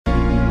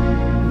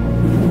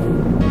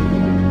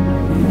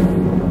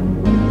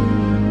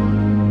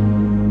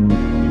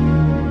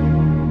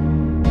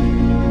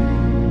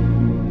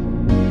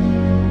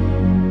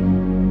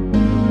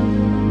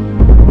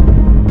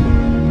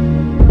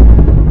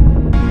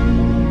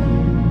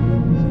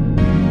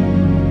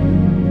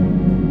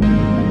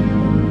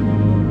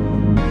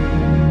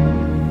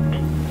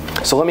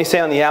So let me say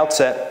on the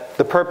outset,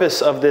 the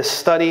purpose of this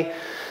study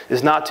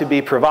is not to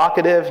be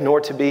provocative nor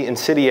to be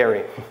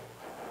incendiary,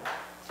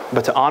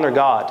 but to honor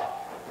God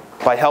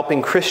by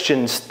helping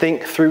Christians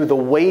think through the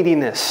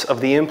weightiness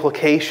of the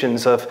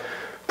implications of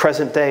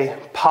present-day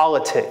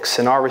politics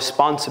and our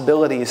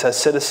responsibilities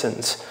as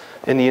citizens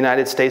in the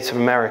United States of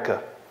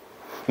America.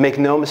 Make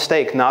no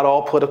mistake, not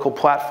all political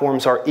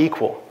platforms are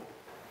equal.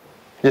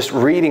 Just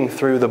reading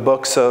through the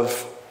books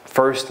of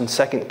 1st and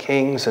 2nd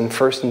Kings and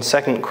 1st and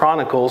 2nd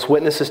Chronicles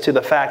witnesses to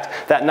the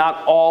fact that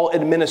not all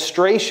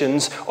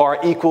administrations are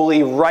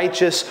equally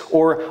righteous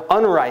or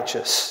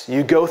unrighteous.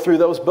 You go through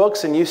those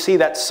books and you see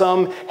that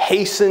some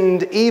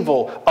hastened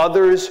evil,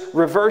 others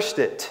reversed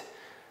it.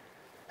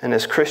 And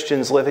as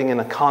Christians living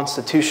in a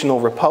constitutional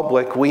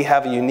republic, we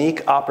have a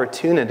unique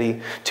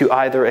opportunity to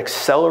either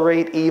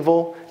accelerate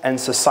evil and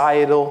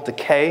societal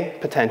decay,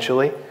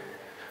 potentially,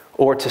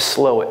 or to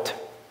slow it,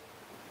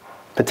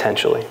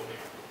 potentially.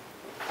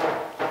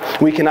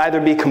 We can either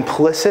be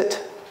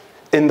complicit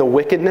in the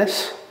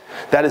wickedness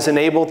that is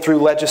enabled through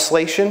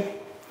legislation,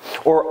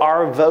 or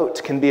our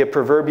vote can be a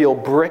proverbial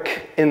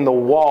brick in the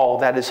wall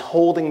that is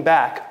holding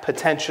back,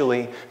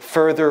 potentially,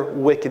 further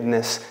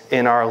wickedness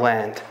in our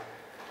land.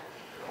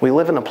 We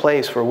live in a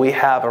place where we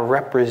have a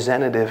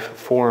representative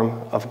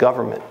form of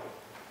government.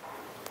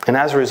 And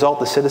as a result,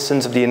 the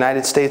citizens of the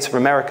United States of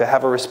America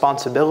have a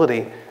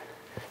responsibility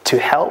to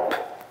help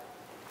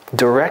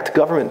direct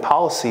government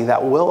policy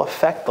that will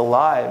affect the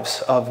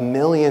lives of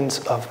millions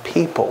of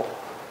people,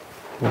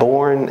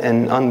 born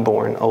and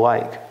unborn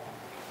alike.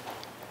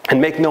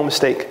 And make no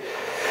mistake,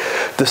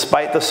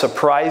 despite the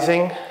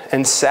surprising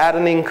and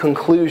saddening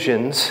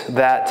conclusions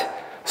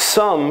that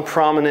some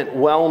prominent,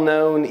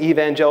 well-known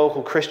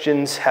evangelical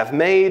Christians have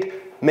made,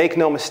 make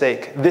no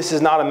mistake, this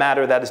is not a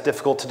matter that is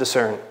difficult to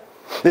discern.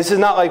 This is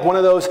not like one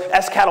of those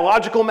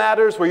eschatological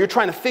matters where you're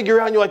trying to figure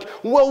out and you're like,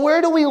 well,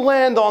 where do we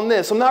land on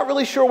this? I'm not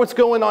really sure what's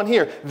going on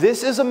here.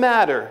 This is a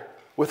matter,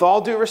 with all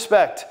due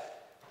respect,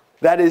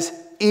 that is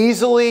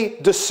easily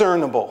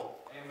discernible.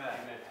 Amen.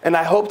 And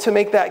I hope to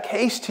make that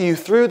case to you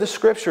through the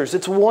Scriptures.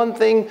 It's one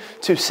thing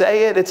to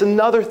say it. It's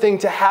another thing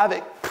to have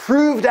it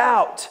proved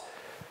out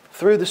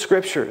through the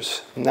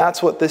Scriptures. And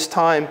that's what this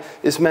time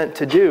is meant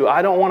to do.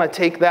 I don't want to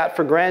take that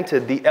for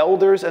granted. The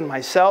elders and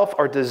myself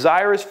are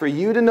desirous for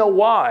you to know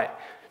why.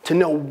 To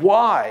know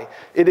why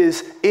it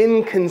is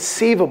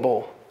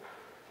inconceivable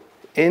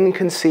in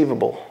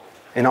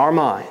our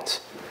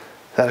minds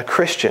that a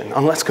Christian,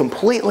 unless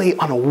completely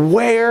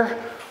unaware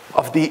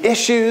of the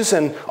issues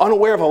and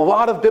unaware of a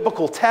lot of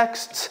biblical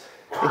texts,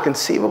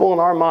 inconceivable in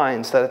our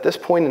minds that at this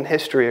point in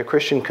history a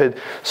Christian could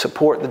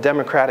support the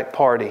Democratic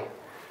Party.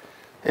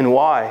 And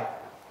why?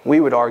 We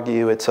would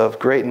argue it's of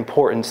great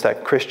importance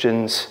that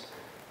Christians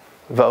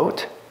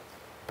vote,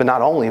 but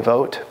not only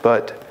vote,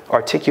 but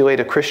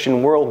articulate a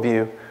Christian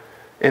worldview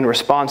in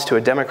response to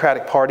a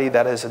Democratic Party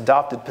that has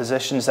adopted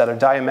positions that are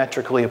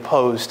diametrically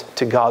opposed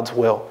to God's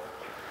will.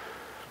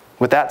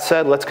 With that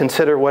said, let's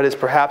consider what is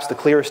perhaps the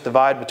clearest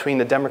divide between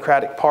the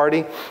Democratic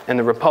Party and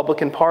the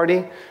Republican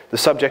Party, the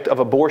subject of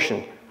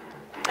abortion.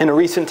 In a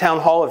recent town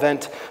hall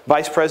event,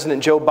 Vice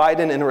President Joe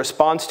Biden, in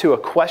response to a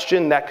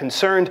question that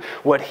concerned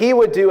what he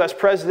would do as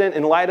president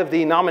in light of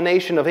the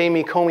nomination of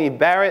Amy Coney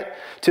Barrett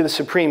to the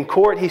Supreme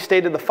Court, he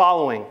stated the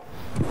following.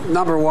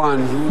 Number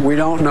one, we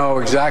don't know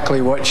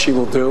exactly what she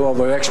will do,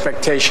 although the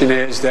expectation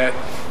is that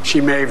she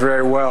may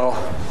very well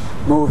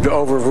move to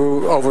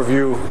overrule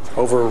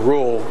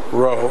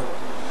Roe.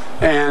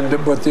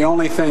 But the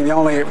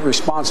only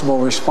responsible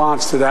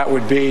response to that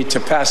would be to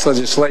pass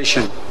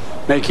legislation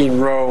making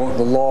Roe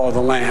the law of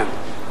the land.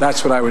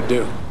 That's what I would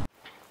do.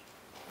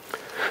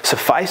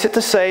 Suffice it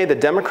to say, the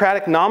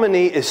Democratic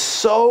nominee is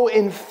so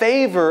in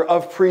favor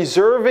of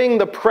preserving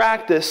the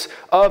practice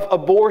of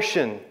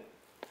abortion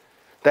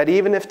that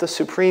even if the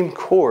Supreme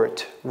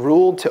Court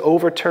ruled to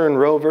overturn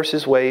Roe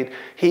versus Wade,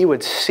 he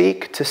would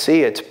seek to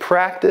see its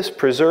practice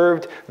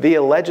preserved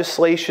via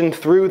legislation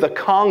through the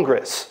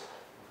Congress.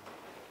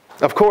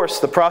 Of course,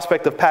 the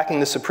prospect of packing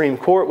the Supreme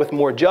Court with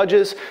more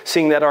judges,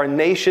 seeing that our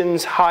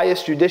nation's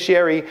highest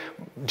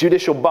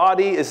judicial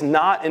body is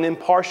not an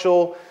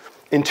impartial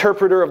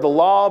interpreter of the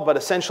law, but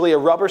essentially a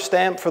rubber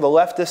stamp for the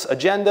leftist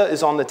agenda,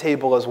 is on the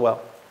table as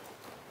well.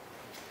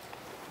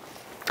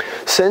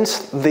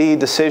 Since the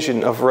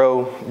decision of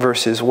Roe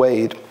versus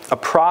Wade,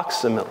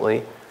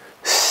 approximately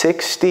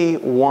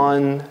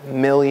 61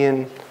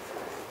 million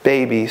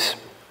babies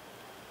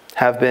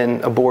have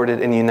been aborted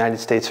in the United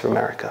States of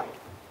America.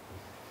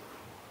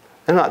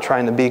 I'm not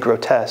trying to be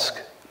grotesque,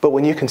 but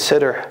when you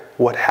consider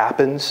what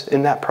happens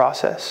in that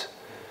process,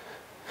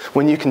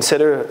 when you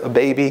consider a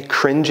baby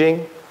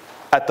cringing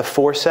at the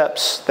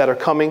forceps that are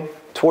coming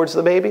towards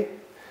the baby,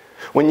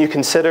 when you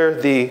consider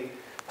the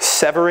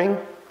severing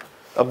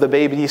of the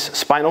baby's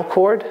spinal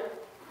cord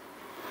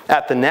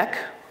at the neck,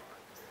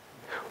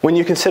 when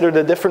you consider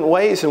the different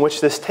ways in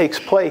which this takes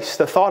place,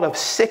 the thought of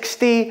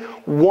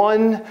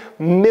 61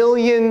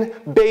 million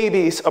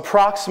babies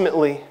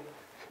approximately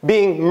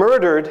being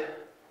murdered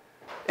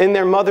in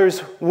their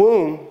mother's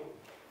womb,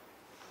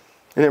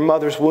 in their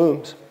mother's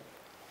wombs,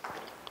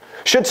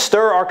 should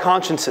stir our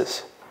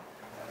consciences.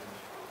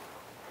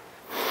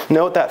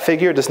 Note that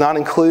figure does not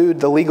include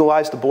the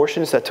legalized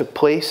abortions that took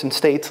place in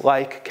states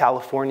like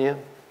California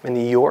and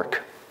New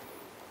York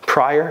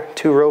prior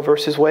to Roe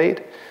versus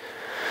Wade.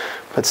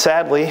 But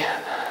sadly,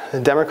 the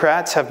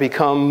Democrats have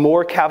become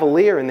more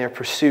cavalier in their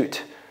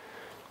pursuit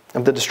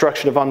of the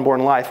destruction of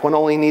unborn life. One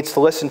only needs to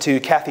listen to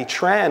Kathy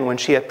Tran when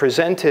she had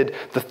presented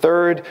the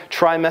third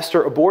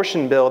trimester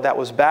abortion bill that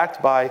was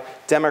backed by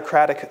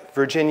Democratic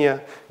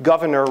Virginia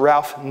Governor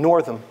Ralph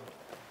Northam.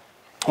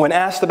 When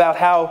asked about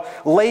how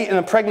late in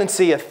a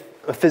pregnancy a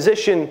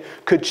physician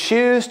could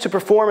choose to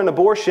perform an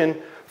abortion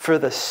for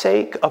the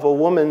sake of a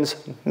woman's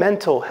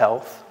mental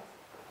health,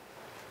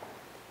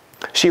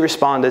 she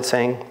responded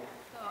saying,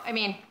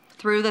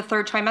 through the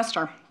third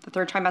trimester. The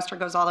third trimester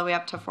goes all the way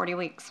up to 40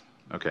 weeks.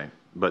 Okay,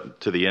 but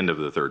to the end of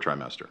the third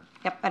trimester.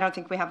 Yep, I don't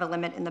think we have a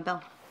limit in the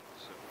bill.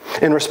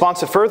 In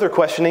response to further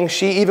questioning,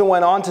 she even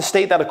went on to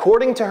state that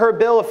according to her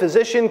bill, a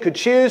physician could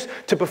choose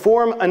to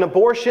perform an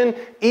abortion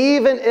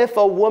even if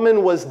a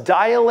woman was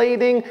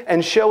dilating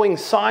and showing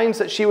signs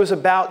that she was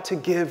about to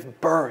give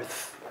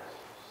birth.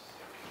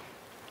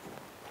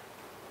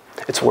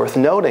 It's worth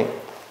noting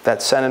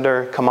that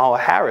Senator Kamala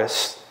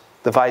Harris,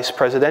 the vice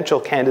presidential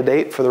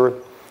candidate for the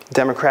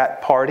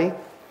Democrat Party,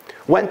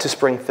 went to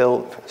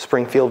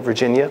Springfield,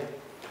 Virginia,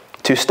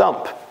 to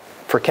stump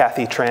for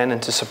Kathy Tran and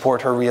to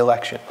support her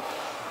re-election.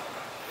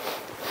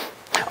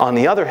 On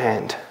the other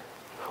hand,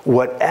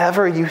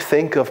 whatever you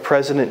think of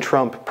President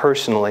Trump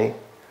personally,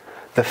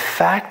 the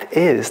fact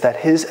is that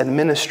his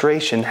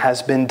administration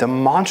has been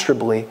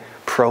demonstrably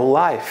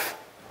pro-life.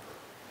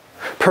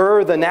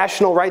 Per the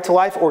National Right to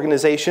Life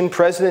organization,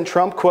 President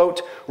Trump,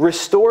 quote,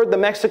 restored the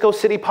Mexico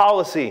City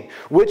policy,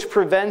 which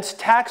prevents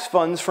tax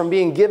funds from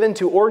being given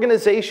to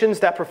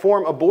organizations that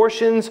perform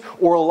abortions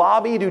or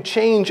lobby to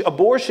change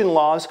abortion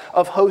laws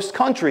of host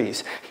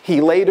countries.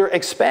 He later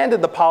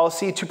expanded the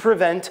policy to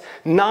prevent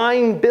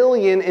 $9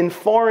 billion in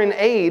foreign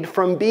aid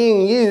from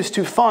being used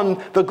to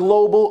fund the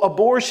global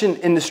abortion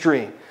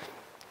industry.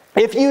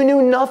 If you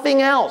knew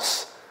nothing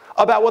else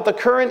about what the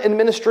current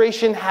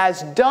administration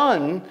has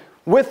done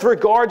with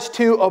regards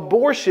to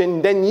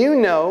abortion, then you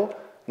know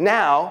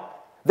now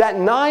that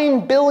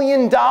 $9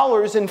 billion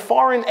in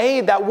foreign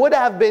aid that would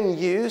have been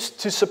used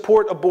to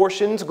support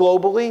abortions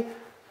globally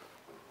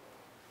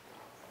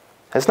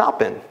has not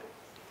been.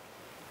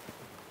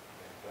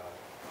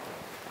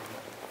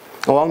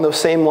 Along those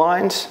same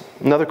lines,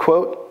 another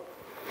quote,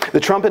 the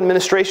Trump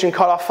administration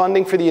cut off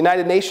funding for the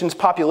United Nations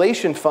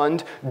Population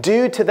Fund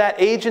due to that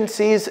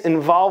agency's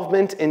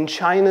involvement in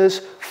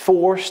China's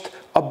forced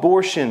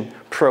abortion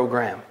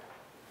program.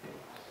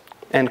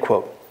 End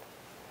quote.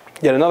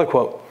 Yet another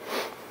quote.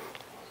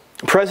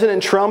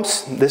 President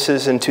Trump's, this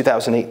is in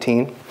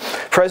 2018,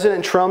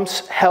 President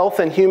Trump's Health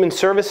and Human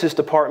Services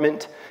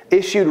Department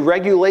issued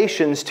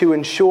regulations to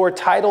ensure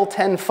Title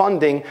X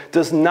funding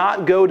does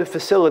not go to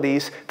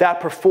facilities that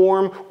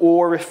perform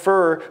or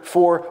refer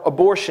for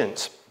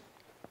abortions.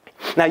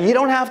 Now, you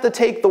don't have to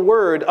take the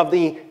word of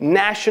the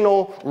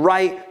National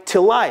Right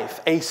to Life.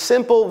 A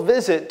simple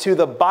visit to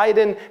the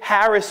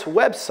Biden-Harris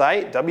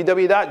website,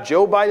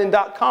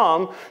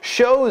 www.joebiden.com,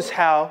 shows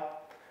how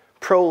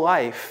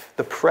pro-life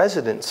the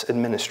president's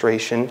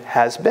administration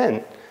has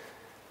been.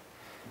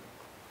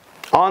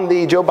 On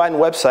the Joe Biden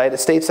website, it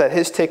states that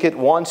his ticket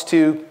wants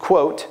to,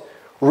 quote,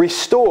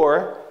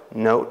 restore,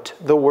 note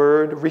the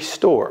word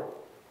restore,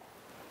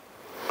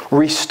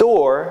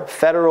 restore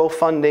federal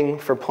funding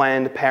for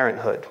Planned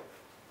Parenthood.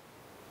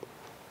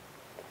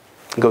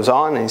 He goes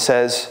on and he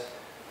says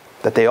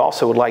that they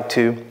also would like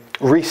to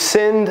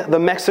rescind the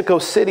Mexico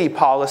City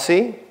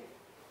policy.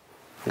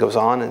 He goes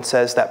on and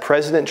says that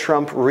President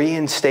Trump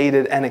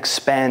reinstated and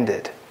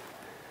expanded.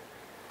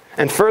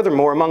 And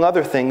furthermore, among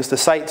other things, the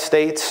site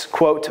states,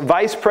 quote,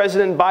 Vice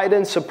President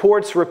Biden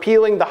supports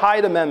repealing the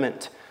Hyde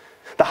Amendment.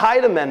 The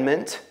Hyde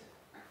Amendment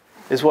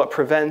is what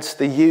prevents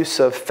the use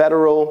of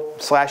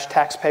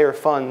federal/taxpayer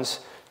funds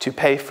to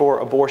pay for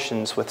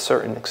abortions with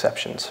certain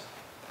exceptions.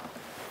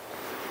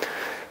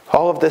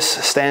 All of this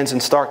stands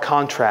in stark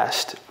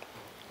contrast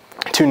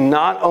to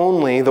not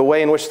only the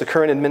way in which the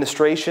current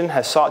administration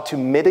has sought to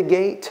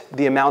mitigate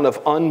the amount of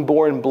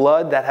unborn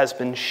blood that has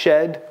been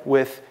shed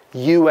with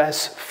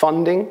U.S.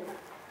 funding,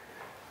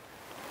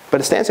 but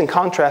it stands in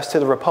contrast to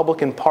the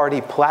Republican Party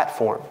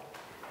platform.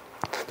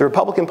 The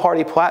Republican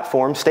Party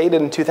platform,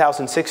 stated in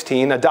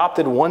 2016,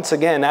 adopted once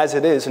again as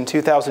it is in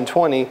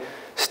 2020,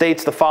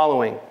 states the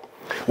following.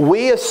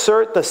 We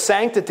assert the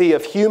sanctity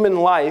of human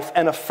life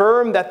and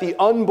affirm that the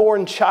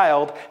unborn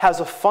child has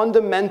a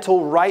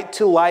fundamental right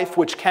to life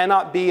which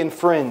cannot be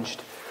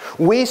infringed.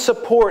 We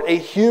support a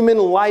human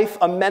life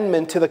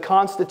amendment to the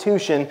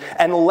Constitution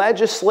and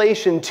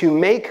legislation to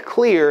make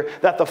clear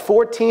that the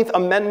 14th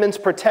Amendment's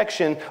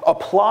protection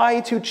apply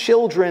to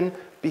children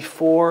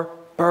before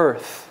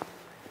birth.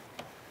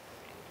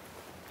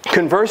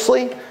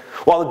 Conversely,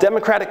 while the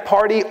Democratic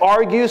Party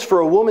argues for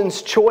a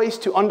woman's choice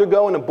to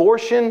undergo an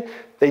abortion,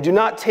 they do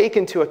not take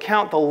into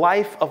account the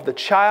life of the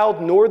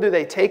child, nor do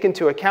they take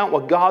into account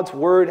what God's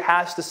Word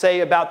has to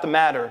say about the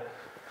matter.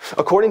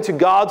 According to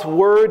God's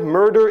word,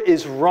 murder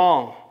is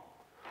wrong.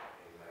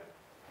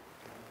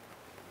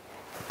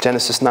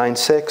 Genesis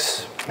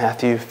 9:6,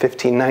 Matthew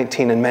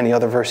 15:19, and many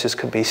other verses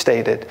could be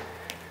stated.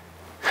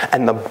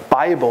 And the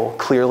Bible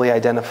clearly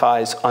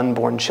identifies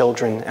unborn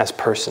children as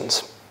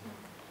persons.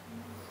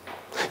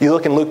 You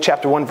look in Luke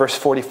chapter 1, verse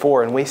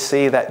 44, and we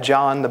see that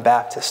John the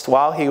Baptist,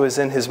 while he was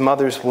in his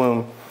mother's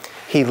womb,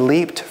 he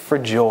leaped for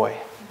joy.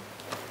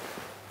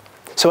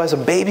 So as a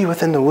baby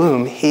within the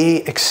womb, he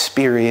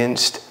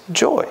experienced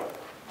joy.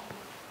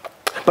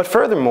 But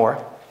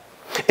furthermore,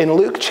 in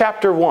Luke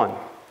chapter 1,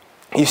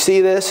 you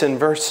see this in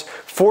verse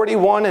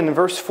 41 and in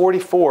verse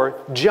 44,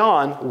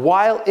 John,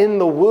 while in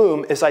the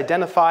womb, is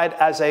identified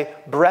as a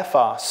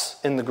brephos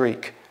in the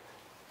Greek.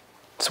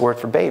 It's a word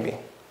for baby.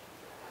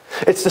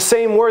 It's the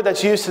same word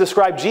that's used to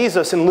describe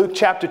Jesus in Luke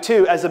chapter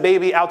 2 as a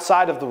baby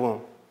outside of the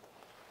womb.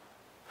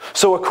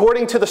 So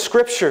according to the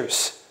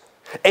scriptures,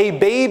 a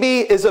baby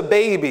is a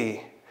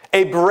baby.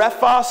 A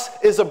brephos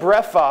is a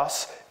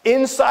brephos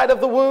inside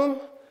of the womb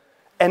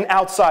and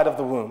outside of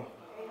the womb.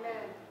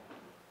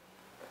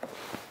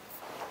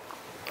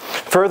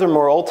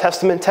 Furthermore, Old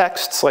Testament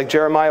texts like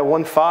Jeremiah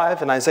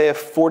 1:5 and Isaiah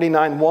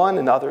 49:1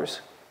 and others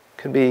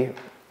could be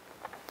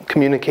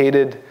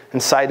communicated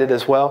and cited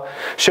as well,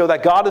 show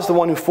that God is the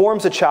one who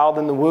forms a child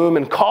in the womb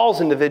and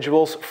calls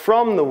individuals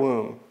from the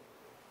womb.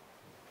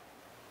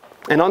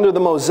 And under the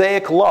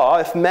Mosaic law,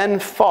 if men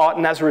fought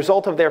and as a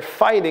result of their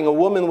fighting, a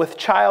woman with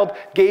child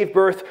gave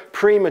birth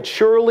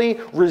prematurely,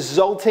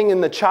 resulting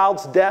in the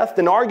child's death,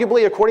 then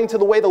arguably, according to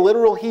the way the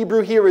literal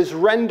Hebrew here is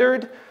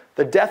rendered,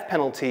 the death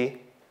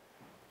penalty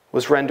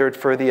was rendered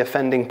for the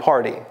offending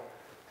party.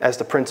 As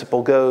the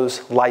principle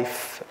goes,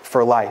 life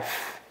for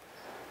life.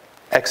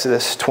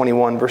 Exodus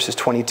 21, verses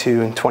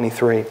 22 and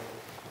 23.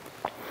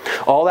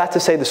 All that to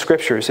say, the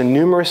scriptures in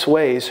numerous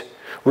ways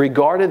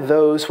regarded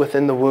those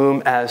within the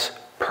womb as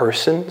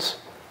persons,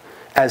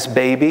 as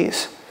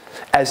babies,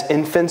 as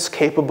infants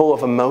capable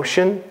of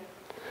emotion,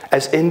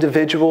 as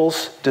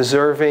individuals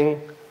deserving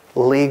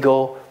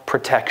legal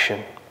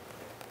protection.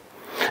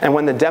 And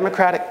when the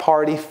Democratic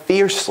Party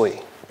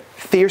fiercely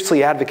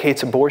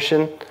advocates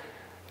abortion,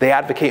 they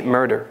advocate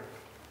murder,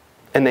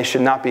 and they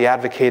should not be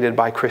advocated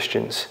by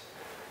Christians.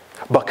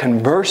 But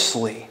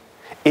conversely,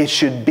 it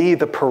should be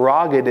the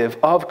prerogative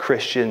of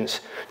Christians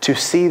to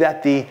see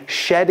that the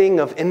shedding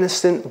of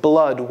innocent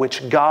blood,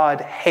 which God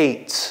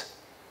hates,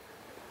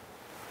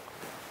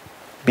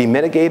 be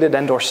mitigated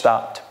and or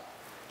stopped.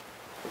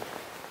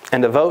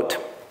 And a vote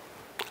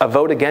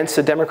against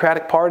the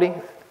Democratic Party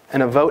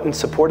and a vote in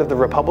support of the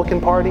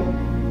Republican Party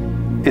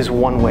is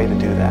one way to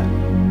do that.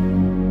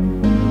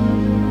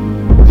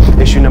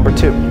 Issue number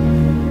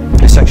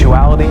 2,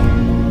 sexuality,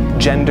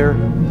 gender,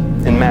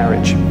 and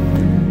marriage.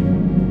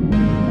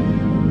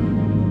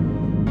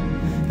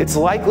 It's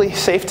likely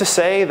safe to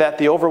say that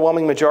the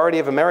overwhelming majority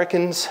of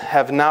Americans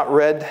have not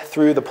read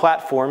through the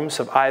platforms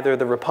of either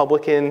the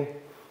Republican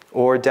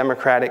or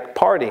Democratic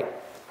Party.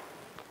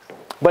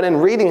 But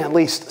in reading at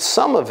least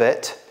some of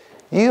it,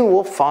 you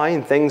will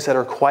find things that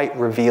are quite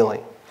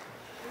revealing.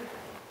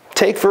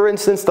 Take, for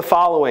instance, the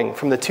following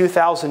from the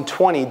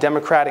 2020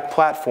 Democratic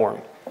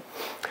platform.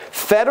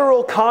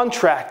 Federal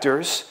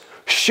contractors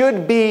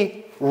should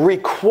be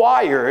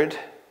required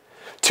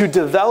to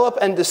develop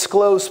and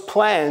disclose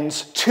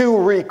plans to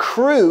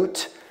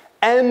recruit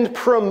and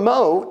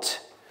promote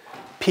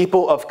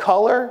people of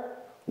color,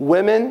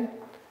 women,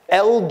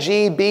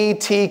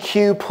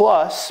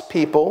 LGBTQ+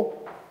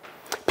 people,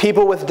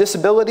 people with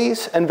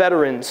disabilities, and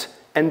veterans,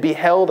 and be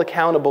held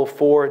accountable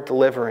for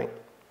delivering.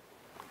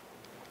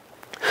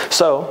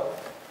 So,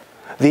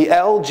 the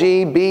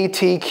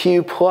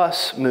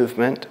LGBTQ+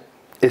 movement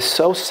is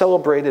so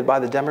celebrated by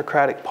the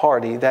Democratic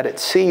Party that it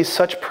sees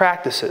such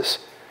practices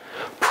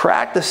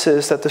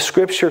that the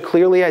Scripture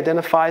clearly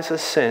identifies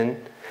as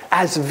sin,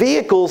 as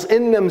vehicles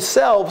in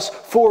themselves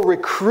for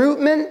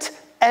recruitment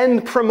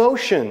and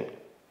promotion.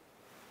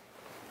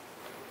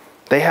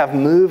 They have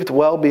moved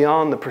well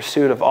beyond the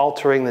pursuit of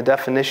altering the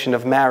definition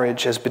of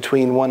marriage as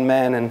between one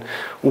man and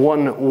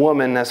one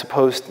woman, as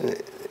opposed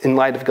in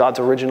light of God's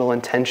original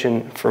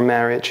intention for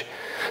marriage.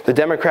 The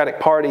Democratic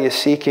Party is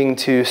seeking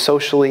to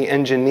socially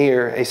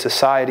engineer a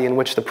society in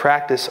which the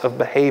practice of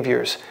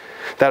behaviors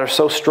that are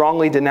so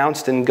strongly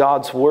denounced in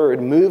God's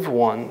Word move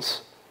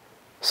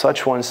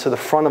such ones to the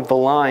front of the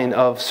line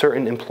of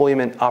certain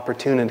employment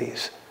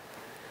opportunities.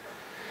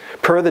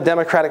 Per the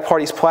Democratic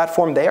Party's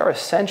platform, they are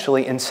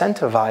essentially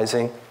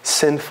incentivizing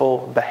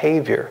sinful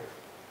behavior.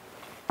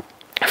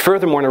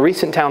 Furthermore, in a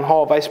recent town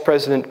hall, Vice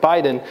President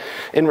Biden,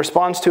 in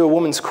response to a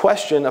woman's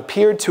question,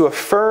 appeared to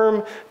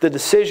affirm the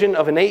decision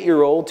of an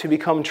 8-year-old to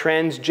become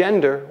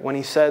transgender when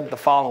he said the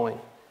following.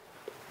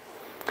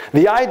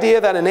 The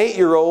idea that an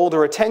 8-year-old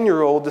or a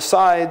 10-year-old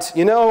decides,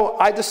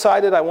 I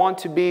decided I want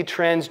to be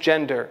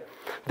transgender.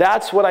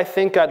 That's what I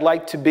think I'd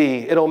like to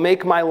be. It'll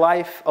make my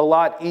life a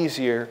lot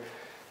easier.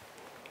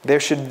 There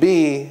should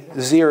be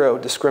zero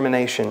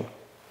discrimination.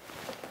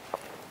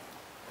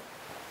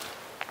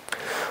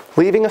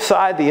 Leaving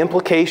aside the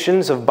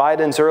implications of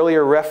Biden's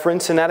earlier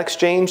reference in that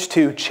exchange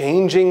to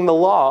changing the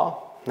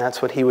law,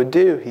 that's what he would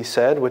do, he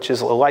said, which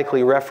is a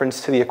likely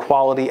reference to the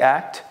Equality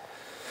Act.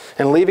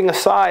 And leaving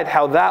aside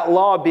how that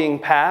law being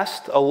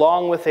passed,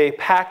 along with a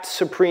packed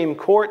Supreme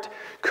Court,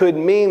 could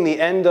mean the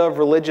end of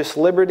religious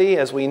liberty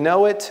as we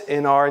know it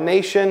in our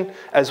nation,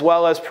 as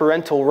well as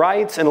parental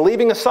rights, and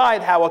leaving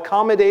aside how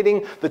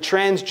accommodating the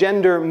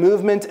transgender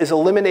movement is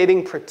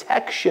eliminating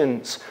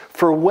protections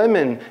for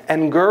women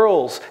and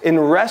girls in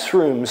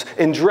restrooms,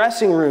 in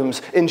dressing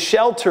rooms, in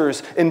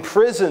shelters, in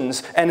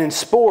prisons, and in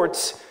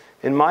sports.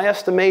 In my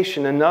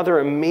estimation,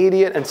 another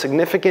immediate and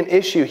significant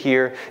issue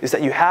here is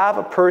that you have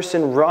a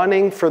person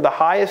running for the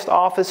highest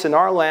office in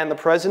our land, the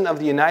President of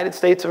the United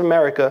States of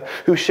America,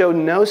 who showed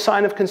no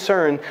sign of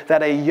concern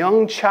that a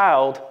young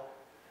child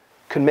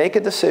could make a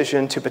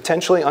decision to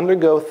potentially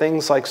undergo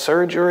things like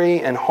surgery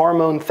and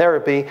hormone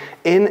therapy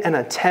in an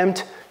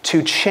attempt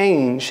to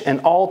change and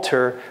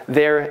alter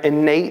their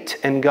innate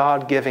and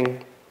God-given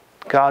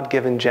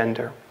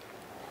gender.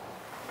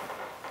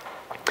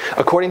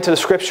 According to the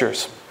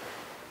Scriptures,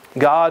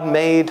 God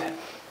made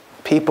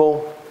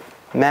people,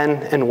 men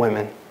and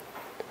women.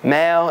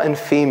 Male and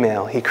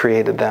female, he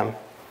created them.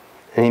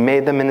 And he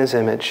made them in his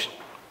image.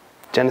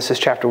 Genesis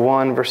chapter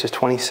 1, verses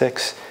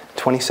 26,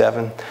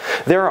 27.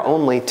 There are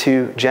only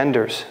two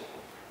genders.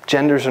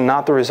 Genders are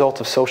not the result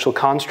of social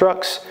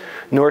constructs,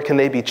 nor can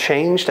they be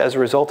changed as a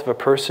result of a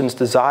person's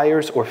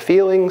desires or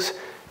feelings.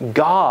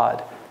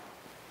 God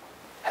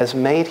has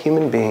made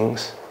human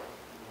beings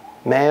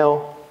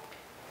male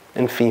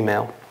and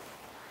female.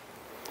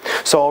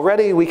 So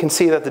already we can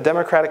see that the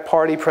Democratic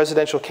Party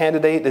presidential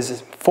candidate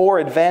is for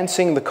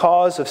advancing the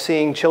cause of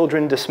seeing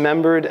children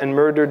dismembered and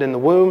murdered in the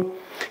womb.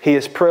 He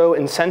is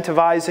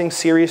pro-incentivizing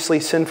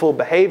seriously sinful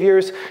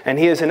behaviors, and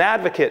he is an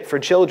advocate for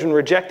children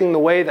rejecting the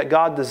way that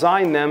God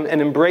designed them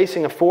and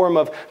embracing a form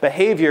of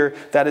behavior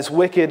that is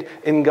wicked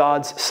in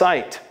God's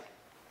sight.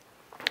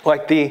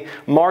 Like the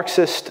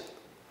Marxist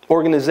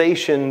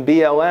organization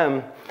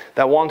BLM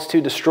that wants to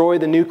destroy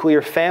the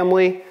nuclear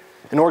family,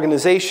 an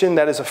organization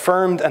that is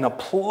affirmed and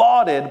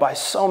applauded by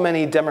so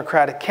many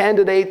Democratic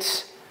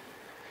candidates.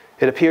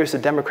 It appears the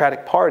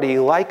Democratic Party,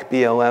 like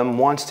BLM,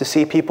 wants to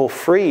see people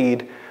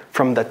freed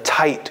from the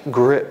tight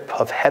grip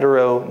of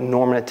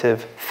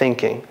heteronormative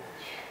thinking.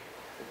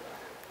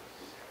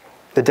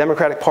 The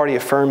Democratic Party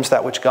affirms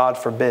that which God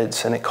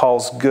forbids, and it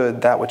calls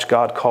good that which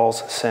God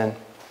calls sin.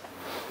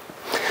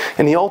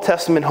 In the Old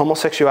Testament,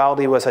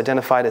 homosexuality was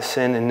identified as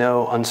sin in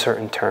no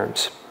uncertain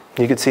terms.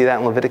 You could see that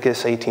in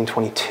Leviticus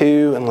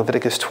 18:22 and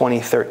Leviticus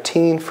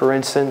 20:13, for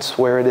instance,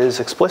 where it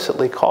is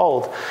explicitly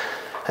called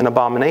an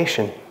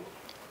abomination.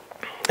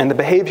 And the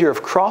behavior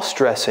of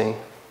cross-dressing,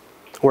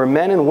 where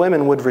men and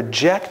women would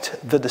reject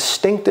the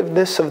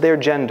distinctiveness of their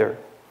gender,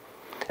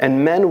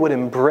 and men would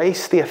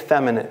embrace the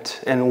effeminate,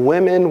 and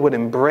women would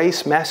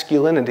embrace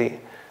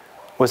masculinity,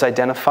 was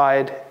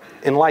identified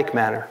in like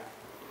manner.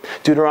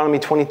 Deuteronomy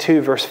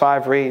 22, verse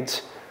 5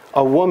 reads,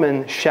 "A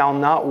woman shall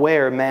not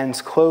wear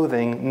man's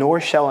clothing,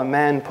 nor shall a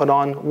man put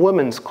on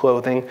woman's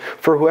clothing,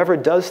 for whoever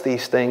does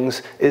these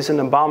things is an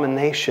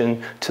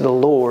abomination to the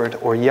Lord,"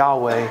 or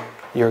Yahweh,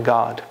 your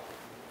God.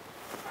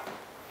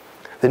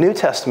 The New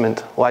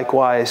Testament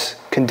likewise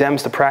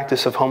condemns the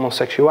practice of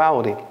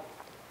homosexuality.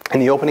 In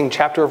the opening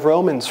chapter of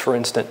Romans, for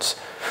instance,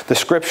 the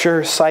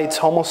Scripture cites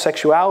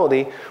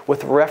homosexuality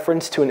with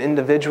reference to an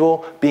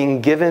individual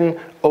being given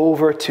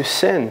over to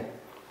sin.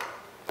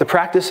 The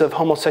practice of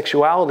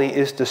homosexuality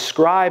is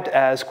described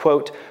as,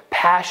 quote,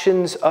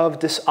 passions of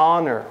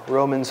dishonor,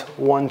 Romans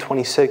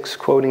 1:26,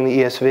 quoting the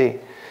ESV.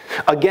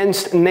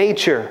 Against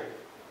nature,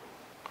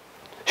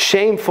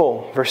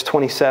 shameful, verse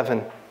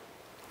 27.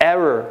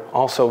 Error,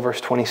 also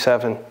verse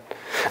 27.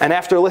 And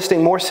after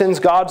listing more sins,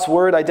 God's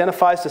word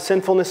identifies the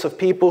sinfulness of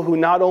people who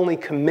not only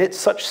commit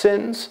such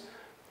sins,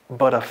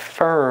 but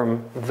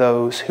affirm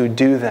those who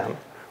do them,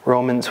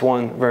 Romans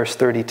 1, verse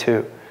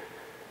 32.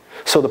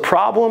 So the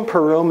problem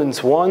per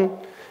Romans 1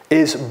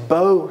 is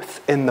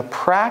both in the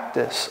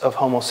practice of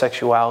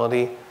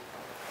homosexuality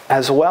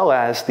as well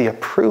as the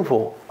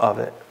approval of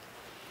it.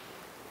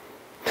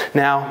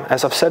 Now,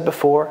 as I've said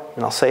before,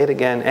 and I'll say it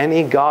again,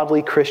 any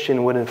godly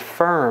Christian would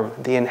affirm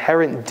the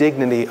inherent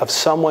dignity of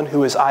someone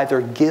who is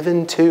either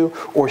given to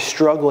or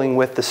struggling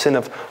with the sin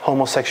of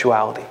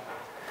homosexuality.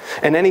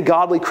 And any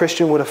godly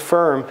Christian would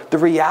affirm the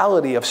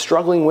reality of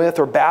struggling with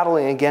or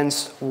battling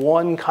against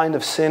one kind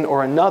of sin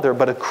or another.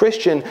 But a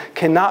Christian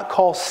cannot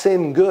call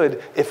sin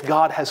good if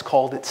God has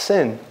called it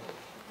sin.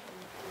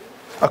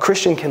 A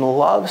Christian can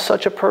love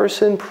such a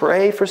person,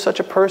 pray for such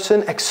a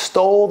person,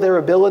 extol their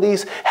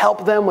abilities,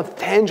 help them with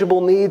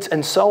tangible needs,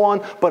 and so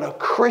on. But a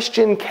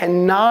Christian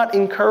cannot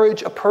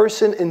encourage a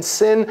person in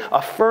sin,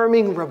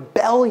 affirming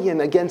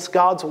rebellion against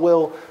God's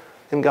will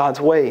and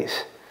God's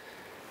ways.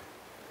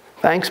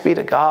 Thanks be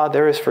to God,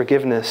 there is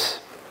forgiveness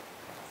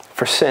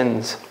for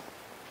sins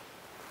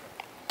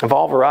of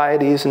all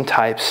varieties and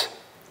types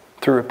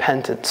through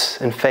repentance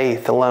and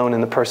faith alone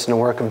in the person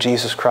and work of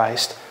Jesus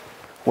Christ,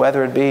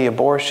 whether it be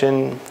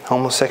abortion,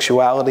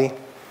 homosexuality,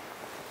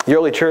 The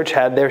early church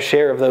had their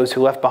share of those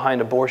who left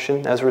behind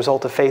abortion as a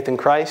result of faith in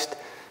Christ.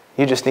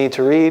 You just need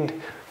to read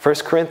 1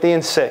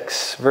 Corinthians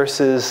 6,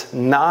 verses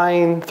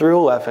 9 through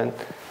 11,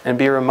 and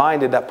be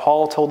reminded that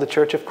Paul told the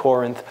church of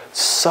Corinth,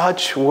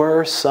 "Such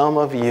were some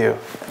of you,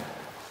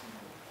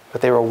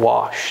 but they were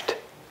washed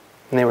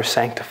and they were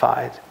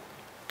sanctified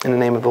in the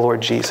name of the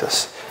Lord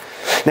Jesus."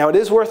 Now, it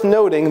is worth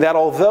noting that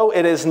although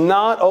it is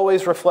not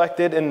always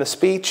reflected in the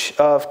speech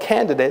of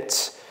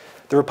candidates,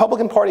 the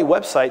Republican Party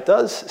website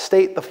does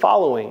state the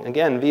following,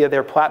 again, via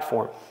their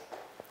platform.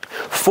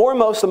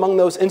 Foremost among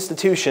those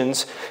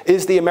institutions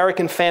is the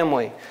American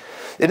family.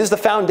 It is the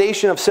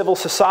foundation of civil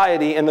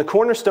society, and the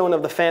cornerstone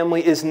of the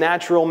family is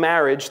natural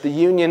marriage, the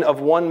union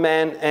of one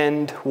man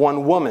and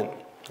one woman.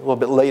 A little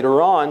bit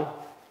later on,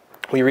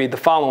 we read the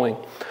following.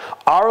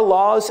 Our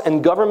laws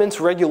and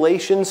government's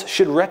regulations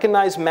should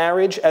recognize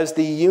marriage as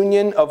the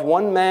union of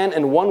one man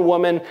and one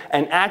woman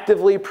and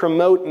actively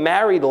promote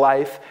married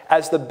life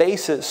as the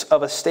basis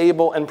of a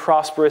stable and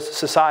prosperous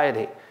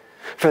society.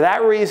 For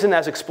that reason,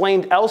 as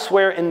explained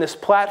elsewhere in this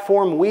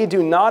platform, we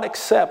do not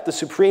accept the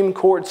Supreme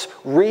Court's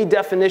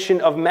redefinition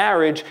of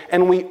marriage,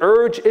 and we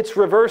urge its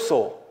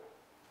reversal,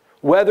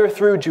 whether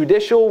through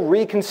judicial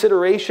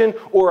reconsideration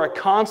or a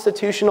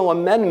constitutional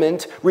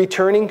amendment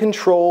returning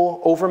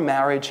control over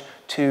marriage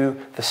to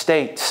the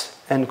states,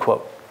 end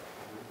quote.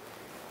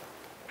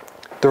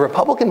 The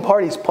Republican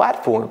Party's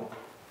platform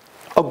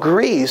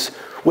agrees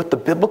with the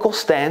biblical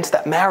stance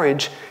that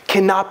marriage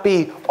cannot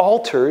be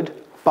altered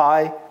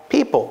by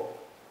people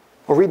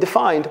or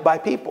redefined by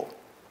people.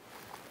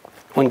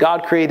 When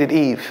God created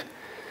Eve,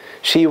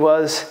 she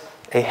was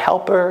a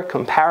helper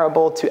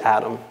comparable to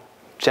Adam.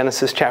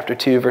 Genesis chapter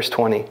 2, verse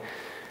 20.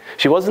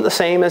 She wasn't the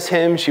same as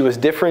him. She was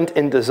different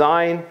in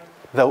design,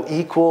 though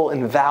equal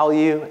in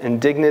value and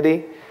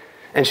dignity.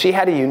 And she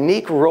had a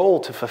unique role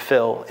to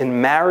fulfill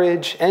in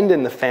marriage and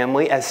in the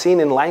family, as seen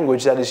in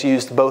language that is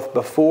used both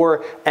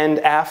before and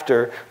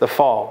after the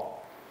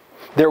fall.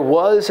 There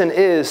was and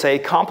is a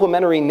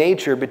complementary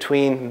nature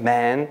between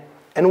man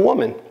and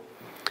woman.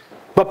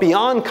 But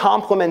beyond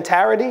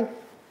complementarity,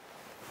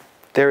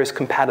 there is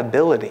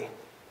compatibility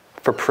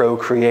for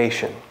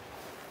procreation.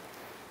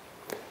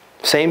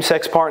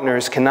 Same-sex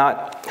partners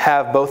cannot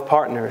have both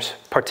partners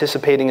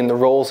participating in the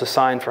roles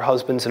assigned for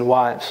husbands and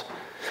wives.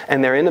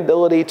 And their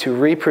inability to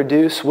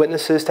reproduce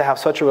witnesses to have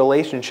such a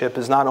relationship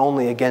is not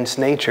only against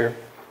nature,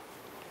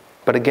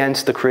 but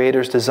against the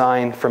Creator's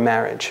design for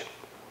marriage.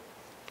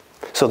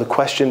 So the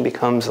question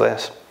becomes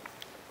this.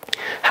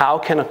 How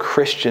can a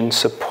Christian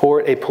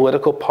support a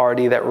political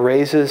party that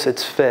raises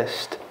its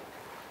fist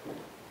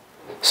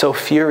so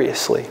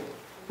furiously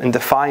and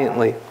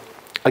defiantly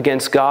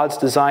against God's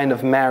design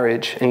of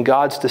marriage and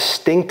God's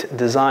distinct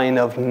design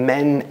of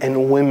men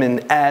and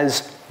women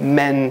as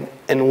men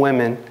and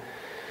women,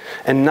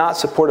 and not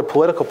support a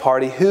political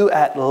party who,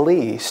 at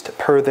least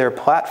per their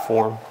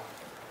platform,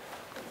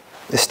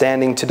 is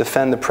standing to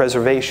defend the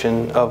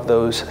preservation of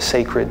those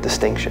sacred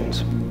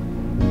distinctions?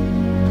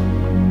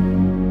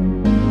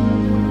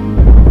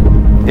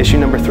 Issue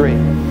number 3,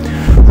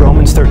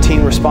 Romans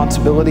 13,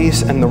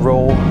 responsibilities and the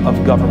role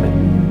of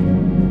government.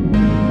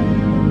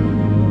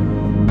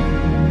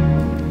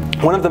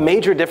 One of the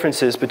major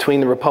differences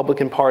between the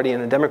Republican Party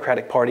and the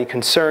Democratic Party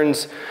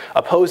concerns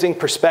opposing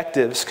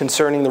perspectives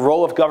concerning the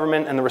role of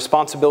government and the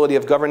responsibility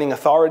of governing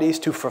authorities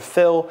to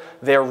fulfill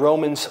their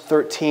Romans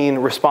 13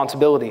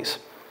 responsibilities.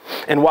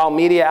 And while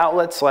media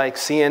outlets like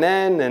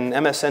CNN and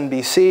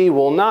MSNBC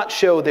will not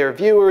show their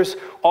viewers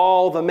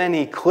all the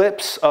many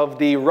clips of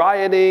the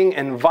rioting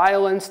and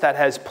violence that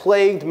has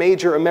plagued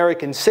major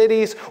American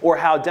cities, or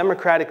how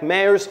Democratic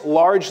mayors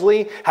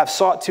largely have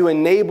sought to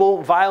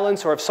enable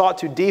violence or have sought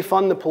to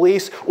defund the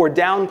police or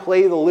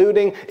downplay the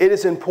looting, it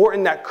is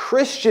important that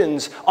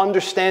Christians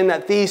understand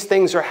that these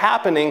things are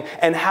happening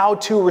and how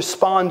to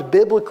respond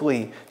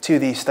biblically to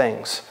these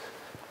things.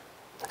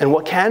 And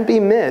what can be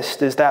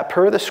missed is that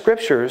per the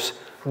Scriptures,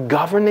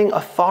 governing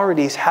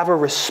authorities have a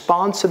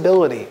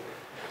responsibility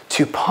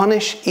to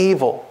punish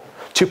evil,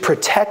 to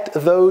protect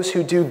those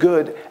who do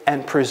good,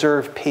 and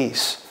preserve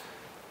peace.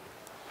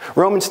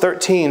 Romans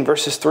 13,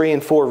 verses 3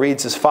 and 4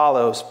 reads as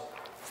follows.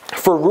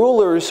 For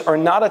rulers are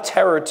not a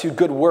terror to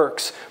good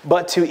works,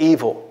 but to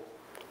evil.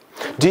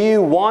 Do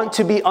you want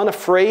to be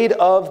unafraid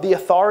of the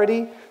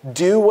authority?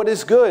 Do what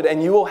is good,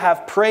 and you will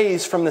have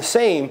praise from the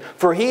same,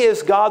 for he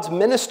is God's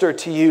minister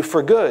to you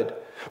for good.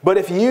 But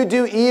if you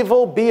do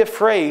evil, be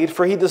afraid,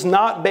 for he does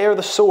not bear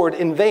the sword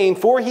in vain,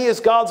 for he is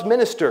God's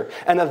minister,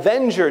 an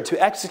avenger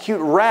to execute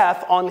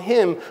wrath on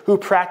him who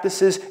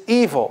practices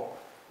evil.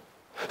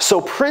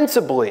 So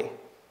principally,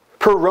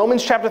 per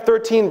Romans chapter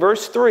 13,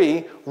 verse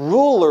 3,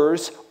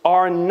 rulers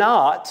are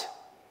not,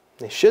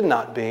 they should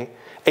not be,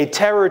 a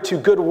terror to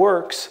good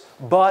works,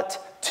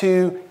 but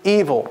to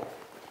evil.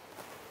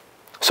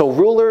 So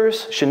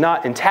rulers should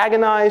not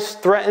antagonize,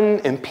 threaten,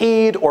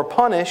 impede, or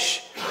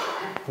punish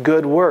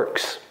good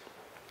works.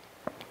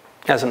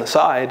 As an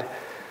aside,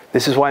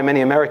 this is why many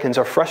Americans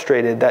are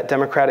frustrated that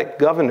Democratic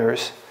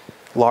governors,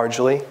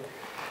 largely,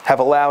 have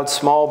allowed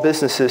small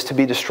businesses to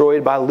be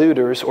destroyed by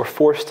looters or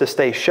forced to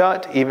stay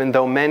shut, even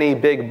though many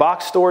big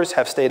box stores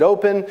have stayed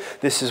open.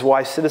 This is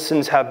why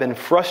citizens have been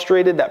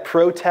frustrated that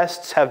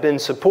protests have been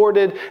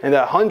supported and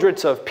that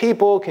hundreds of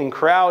people can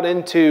crowd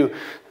into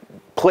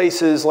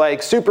places like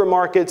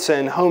supermarkets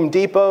and Home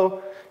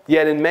Depot.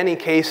 Yet in many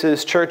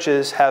cases,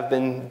 churches have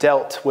been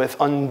dealt with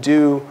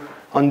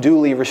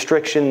unduly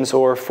restrictions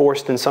or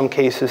forced in some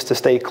cases to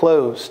stay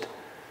closed.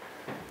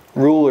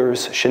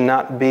 Rulers should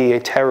not be a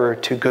terror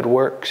to good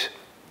works,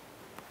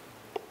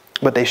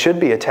 but they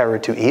should be a terror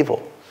to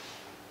evil.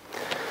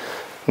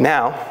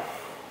 Now,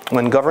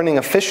 when governing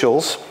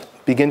officials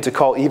begin to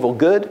call evil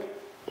good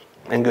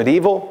and good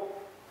evil,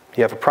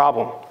 you have a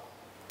problem,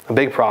 a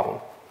big problem.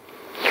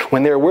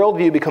 When their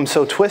worldview becomes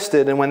so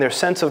twisted and when their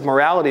sense of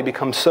morality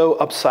becomes so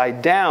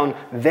upside down,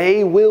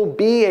 they will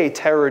be a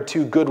terror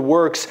to good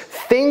works,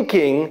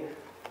 thinking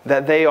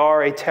that they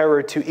are a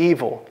terror to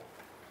evil.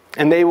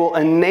 And they will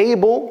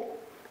enable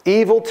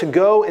evil to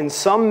go in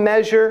some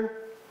measure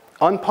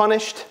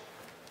unpunished,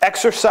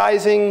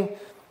 exercised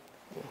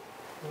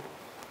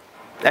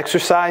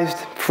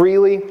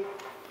freely,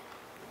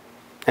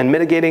 and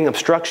mitigating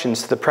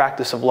obstructions to the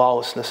practice of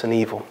lawlessness and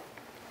evil.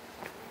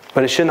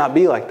 But it should not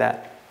be like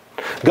that.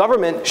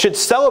 Government should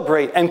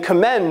celebrate and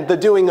commend the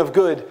doing of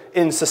good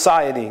in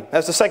society.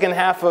 As the second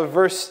half of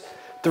verse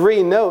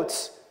 3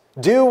 notes,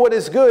 do what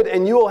is good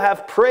and you will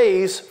have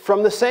praise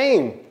from the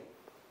same.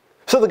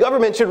 So the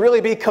government should really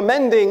be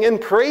commending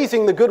and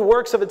praising the good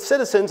works of its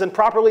citizens and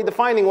properly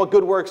defining what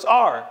good works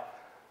are.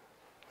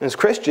 As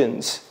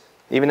Christians,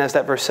 even as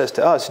that verse says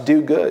to us,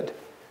 do good.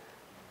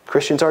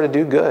 Christians are to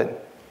do good,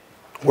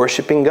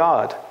 worshiping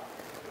God,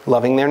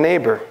 loving their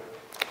neighbor,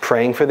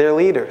 praying for their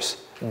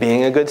leaders,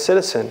 being a good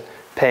citizen,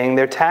 paying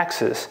their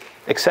taxes,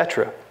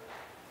 etc.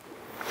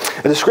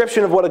 A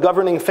description of what a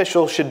governing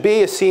official should be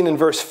is seen in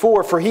verse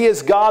 4. For he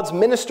is God's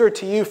minister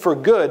to you for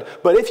good.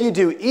 But if you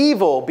do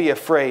evil, be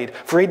afraid.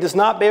 For he does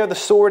not bear the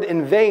sword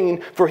in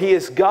vain. For he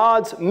is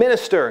God's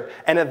minister,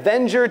 an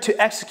avenger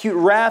to execute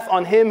wrath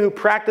on him who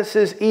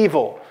practices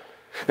evil.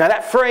 Now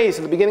that phrase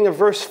at the beginning of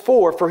verse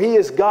 4, for he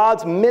is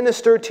God's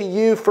minister to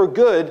you for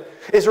good,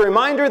 is a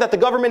reminder that the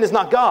government is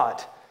not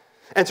God.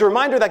 And it's a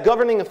reminder that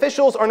governing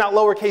officials are not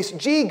lowercase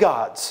g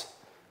gods.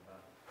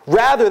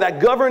 Rather,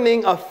 that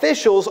governing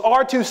officials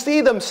are to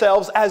see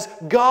themselves as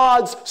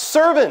God's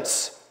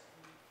servants.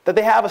 That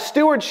they have a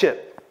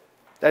stewardship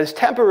that is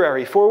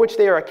temporary, for which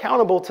they are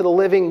accountable to the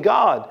living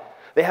God.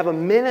 They have a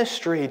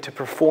ministry to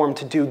perform,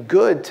 to do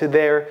good to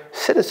their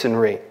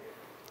citizenry.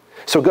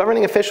 So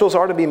governing officials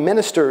are to be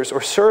ministers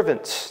or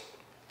servants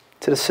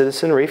to the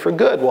citizenry for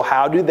good. Well,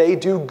 how do they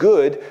do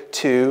good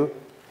to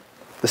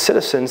the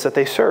citizens that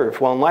they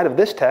serve? Well, in light of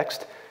this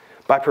text,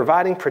 by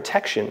providing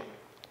protection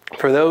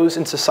for those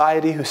in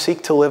society who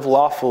seek to live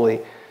lawfully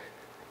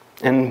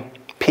and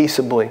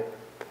peaceably,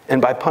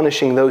 and by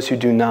punishing those who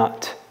do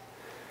not.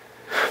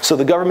 So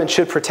the government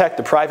should protect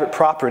the private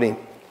property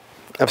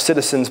of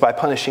citizens by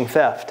punishing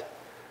theft.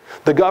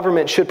 The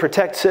government should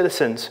protect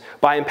citizens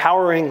by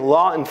empowering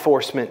law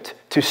enforcement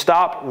to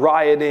stop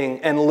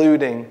rioting and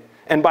looting,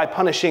 and by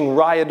punishing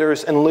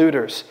rioters and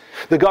looters.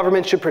 The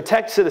government should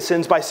protect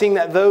citizens by seeing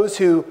that those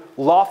who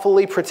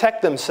lawfully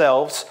protect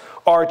themselves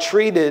are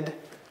treated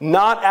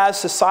not as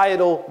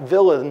societal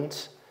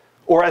villains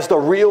or as the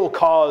real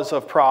cause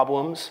of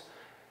problems,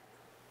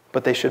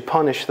 but they should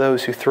punish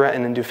those who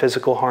threaten and do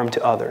physical harm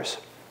to others.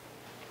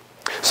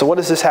 So what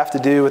does this have to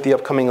do with the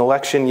upcoming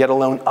election, yet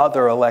alone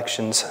other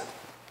elections?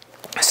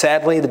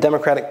 Sadly, the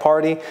Democratic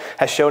Party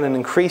has shown an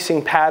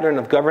increasing pattern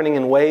of governing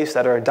in ways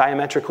that are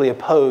diametrically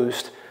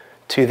opposed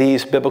to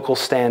these biblical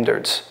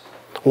standards.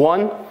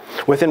 One,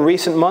 within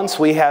recent months,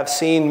 we have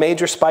seen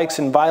major spikes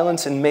in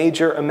violence in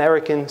major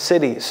American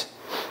cities.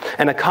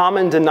 And a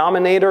common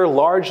denominator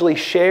largely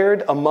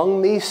shared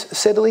among these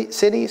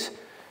cities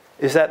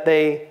is that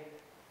they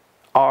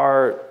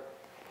are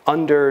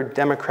under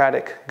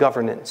democratic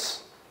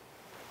governance.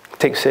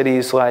 Take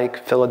cities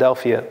like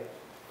Philadelphia,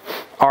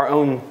 our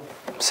own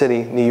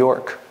city, New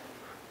York,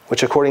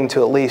 which according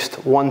to at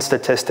least one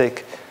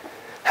statistic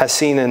has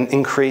seen an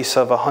increase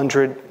of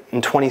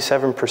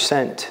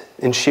 127%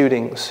 in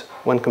shootings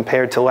when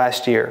compared to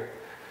last year.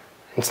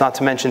 It's not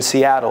to mention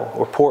Seattle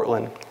or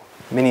Portland,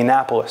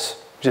 Minneapolis,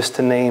 just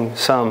to name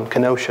some,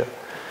 Kenosha.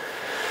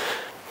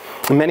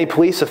 Many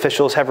police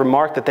officials have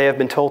remarked that they have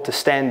been told to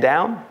stand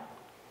down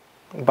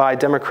by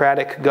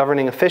democratic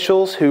governing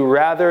officials who,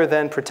 rather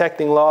than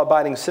protecting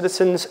law-abiding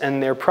citizens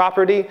and their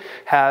property,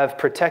 have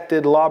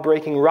protected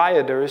law-breaking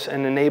rioters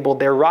and enabled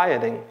their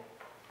rioting.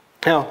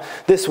 Now,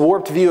 this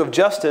warped view of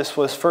justice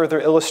was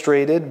further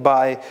illustrated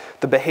by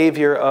the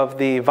behavior of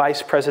the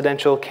vice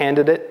presidential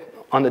candidate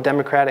on the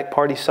Democratic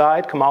Party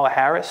side, Kamala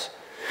Harris,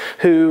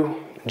 who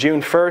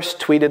June 1st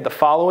tweeted the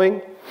following: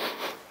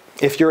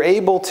 "If you're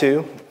able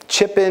to,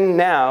 chip in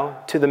now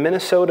to the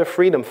Minnesota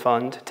Freedom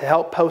Fund to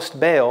help post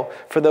bail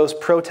for those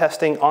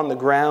protesting on the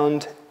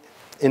ground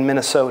in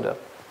Minnesota."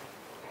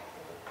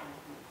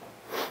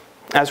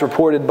 As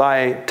reported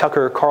by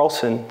Tucker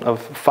Carlson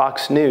of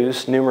Fox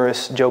News,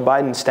 numerous Joe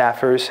Biden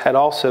staffers had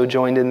also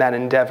joined in that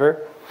endeavor,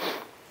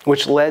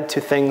 which led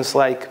to things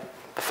like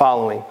the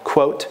following,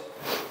 quote,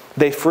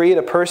 "They freed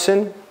a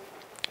person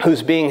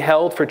who's being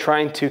held for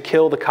trying to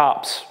kill the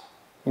cops,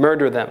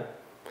 murder them.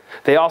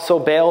 They also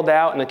bailed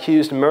out an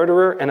accused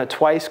murderer and a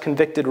twice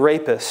convicted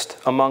rapist,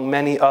 among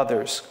many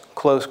others,"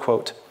 close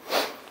quote.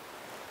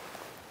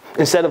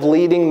 Instead of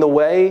leading the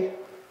way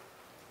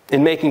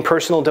in making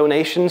personal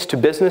donations to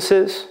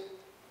businesses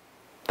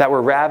that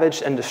were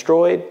ravaged and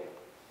destroyed,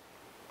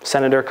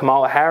 Senator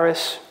Kamala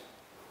Harris,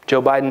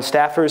 Joe Biden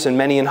staffers, and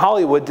many in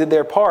Hollywood did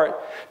their part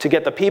to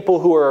get the people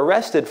who were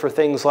arrested for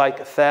things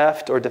like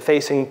theft or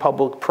defacing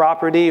public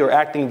property or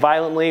acting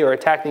violently or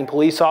attacking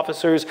police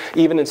officers,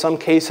 even in some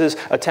cases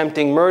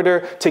attempting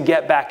murder, to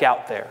get back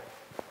out there.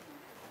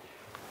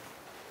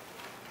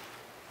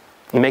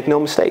 And make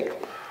no mistake,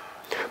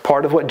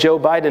 part of what Joe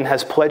Biden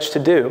has pledged to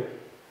do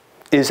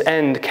is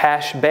end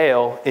cash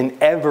bail in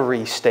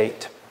every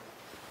state,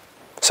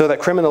 so that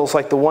criminals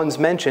like the ones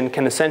mentioned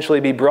can essentially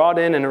be brought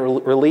in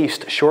and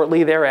released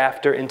shortly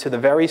thereafter into the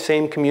very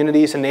same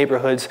communities and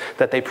neighborhoods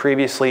that they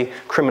previously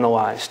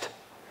criminalized.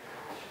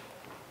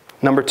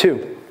 Number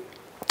two,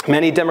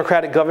 many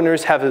Democratic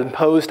governors have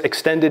imposed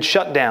extended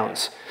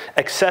shutdowns,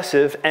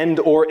 excessive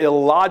and/or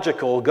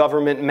illogical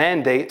government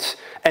mandates,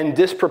 and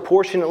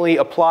disproportionately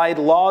applied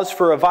laws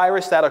for a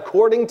virus that,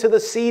 according to the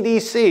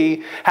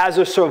CDC, has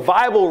a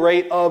survival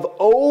rate of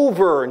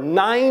over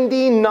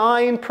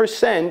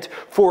 99%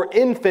 for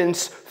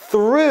infants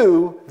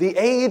through the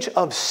age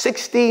of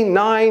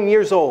 69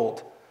 years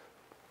old,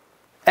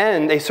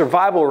 and a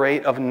survival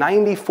rate of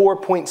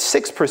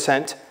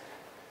 94.6%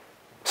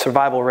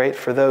 survival rate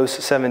for those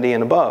 70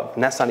 and above.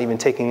 And that's not even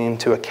taking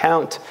into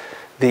account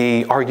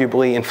the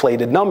arguably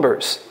inflated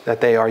numbers that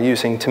they are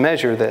using to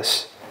measure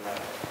this.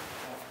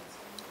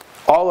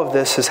 All of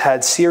this has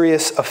had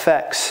serious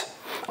effects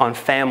on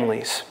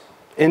families,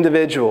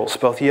 individuals,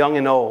 both young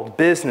and old,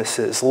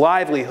 businesses,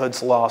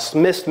 livelihoods lost,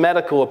 missed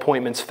medical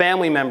appointments,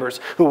 family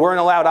members who weren't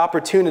allowed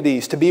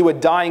opportunities to be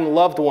with dying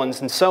loved ones,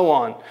 and so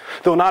on.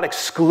 Though not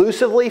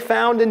exclusively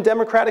found in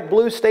Democratic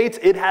blue states,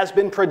 it has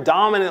been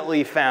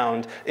predominantly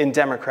found in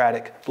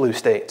Democratic blue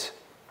states.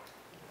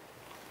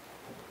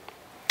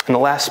 And the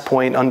last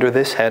point under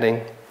this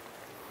heading,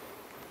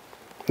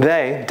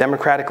 they,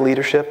 Democratic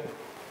leadership,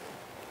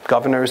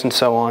 governors and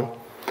so on,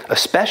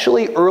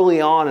 especially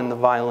early on in the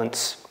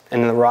violence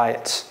and the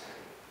riots.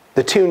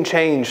 The tune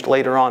changed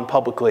later on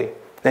publicly.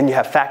 Then you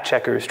have fact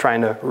checkers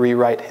trying to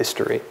rewrite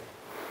history.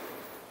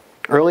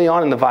 Early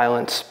on in the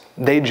violence,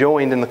 they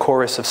joined in the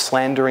chorus of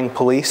slandering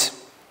police.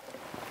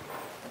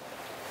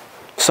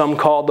 Some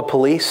called the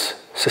police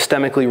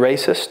systemically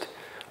racist.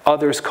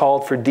 Others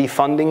called for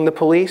defunding the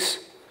police,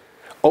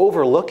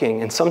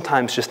 overlooking and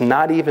sometimes just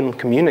not even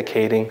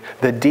communicating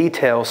the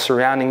details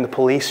surrounding the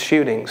police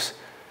shootings,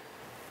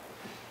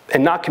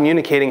 and not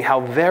communicating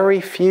how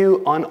very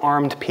few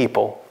unarmed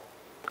people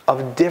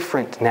of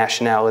different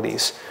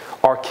nationalities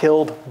are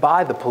killed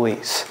by the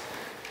police.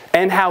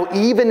 And how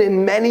even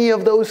in many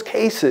of those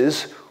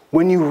cases,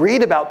 when you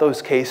read about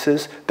those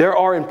cases, there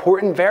are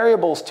important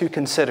variables to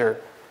consider,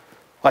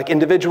 like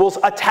individuals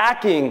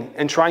attacking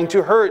and trying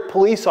to hurt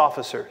police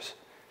officers,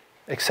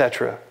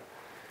 etc.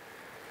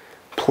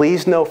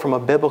 Please know from a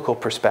biblical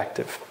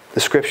perspective,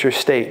 the scriptures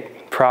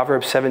state,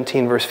 Proverbs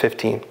 17, verse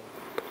 15,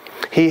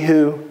 "He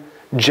who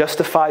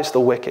justifies the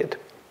wicked,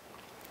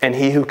 and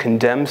he who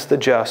condemns the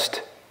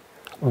just,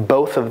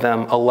 both of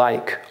them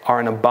alike are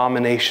an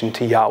abomination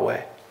to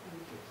Yahweh."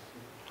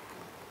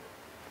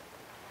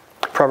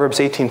 Proverbs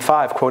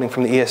 18:5, quoting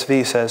from the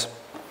ESV, says,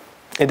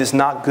 "It is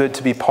not good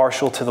to be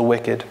partial to the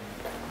wicked,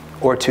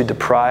 or to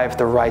deprive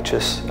the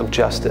righteous of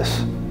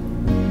justice."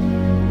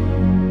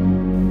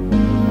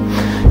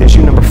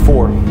 Issue number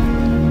 4.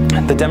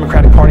 The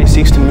Democratic Party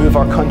seeks to move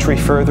our country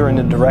further in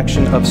the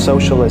direction of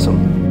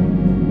socialism.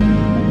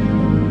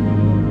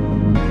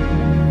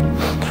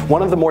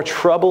 One of the more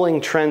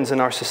troubling trends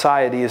in our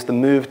society is the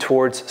move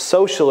towards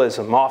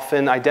socialism,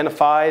 often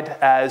identified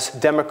as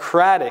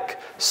democratic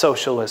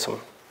socialism.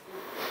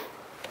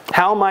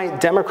 How might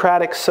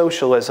democratic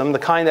socialism, the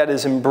kind that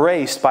is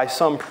embraced by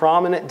some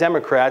prominent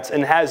Democrats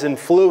and has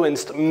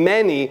influenced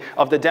many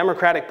of the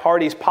Democratic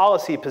Party's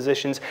policy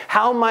positions,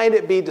 how might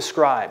it be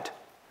described?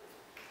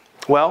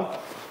 Well,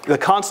 the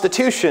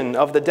Constitution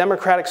of the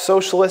Democratic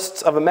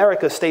Socialists of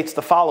America states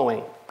the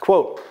following,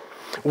 quote,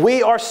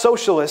 "We are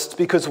socialists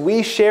because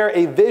we share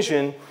a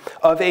vision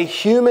of a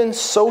human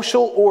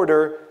social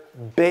order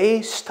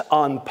based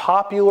on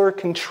popular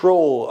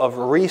control of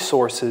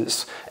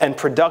resources and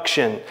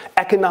production,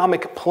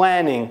 economic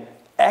planning,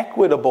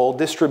 equitable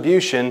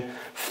distribution,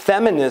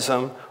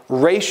 feminism,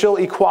 racial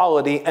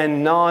equality,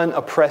 and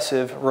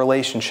non-oppressive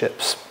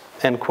relationships."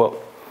 End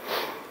quote.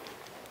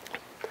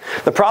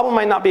 The problem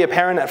might not be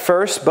apparent at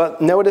first,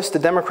 but notice the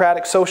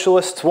Democratic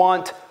Socialists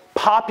want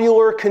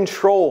popular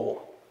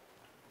control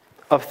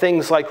of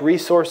things like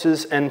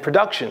resources and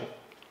production.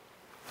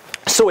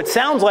 So it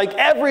sounds like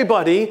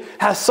everybody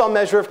has some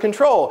measure of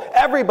control.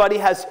 Everybody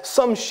has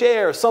some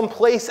share, some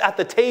place at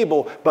the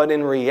table. But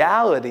in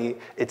reality,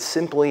 it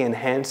simply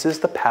enhances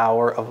the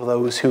power of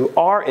those who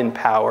are in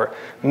power,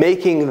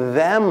 making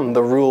them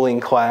the ruling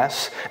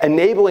class,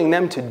 enabling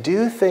them to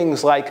do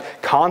things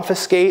like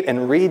confiscate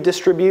and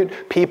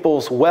redistribute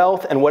people's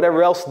wealth and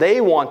whatever else they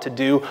want to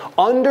do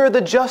under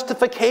the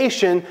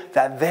justification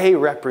that they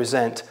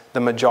represent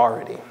the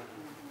majority.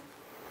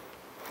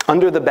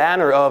 Under the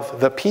banner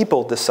of the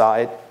people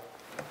decide,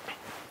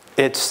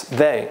 it's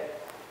they,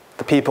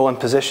 the people in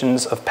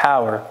positions of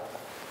power,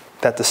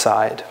 that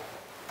decide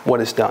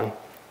what is done.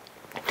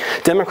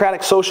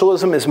 Democratic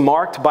socialism is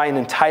marked by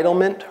an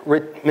entitlement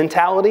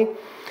mentality.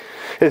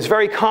 It is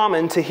very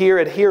common to hear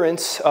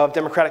adherents of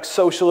democratic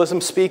socialism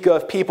speak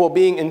of people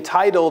being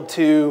entitled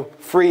to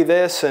free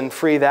this and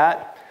free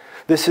that.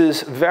 This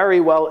is very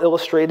well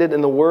illustrated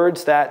in the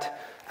words that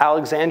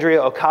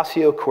Alexandria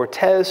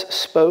Ocasio-Cortez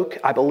spoke,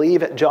 I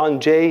believe, at John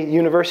Jay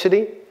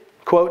University.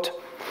 Quote,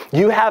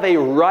 "You have a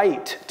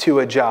right to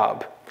a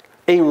job,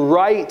 a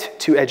right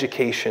to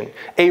education,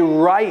 a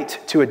right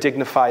to a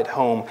dignified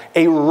home,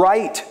 a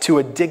right to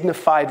a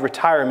dignified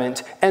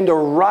retirement, and a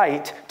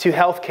right to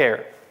health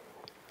care."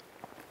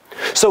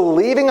 So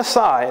leaving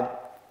aside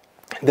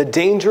the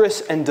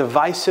dangerous and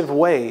divisive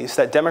ways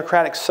that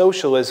democratic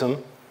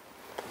socialism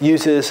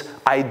uses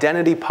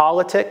identity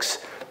politics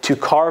to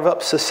carve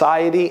up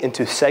society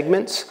into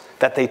segments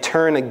that they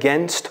turn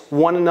against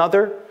one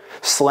another,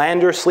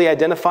 slanderously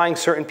identifying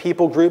certain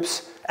people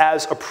groups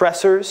as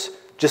oppressors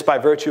just by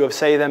virtue of,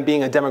 say, them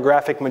being a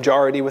demographic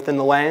majority within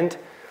the land.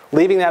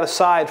 Leaving that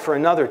aside for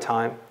another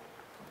time,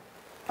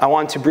 I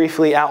want to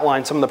briefly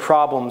outline some of the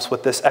problems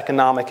with this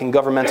economic and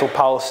governmental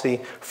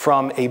policy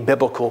from a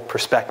biblical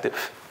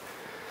perspective.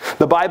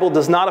 The Bible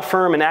does not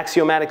affirm an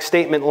axiomatic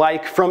statement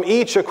like, "From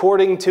each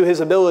according to his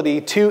ability,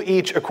 to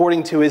each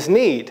according to his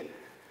need."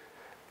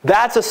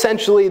 That's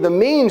essentially the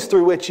means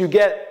through which you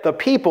get the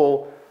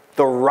people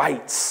the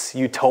rights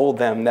you told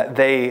them that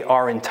they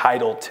are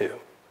entitled to.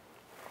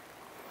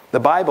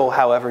 The Bible,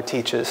 however,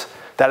 teaches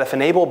that if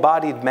an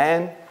able-bodied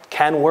man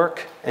can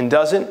work and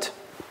doesn't,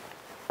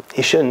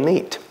 he shouldn't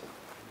eat.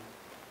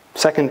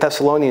 2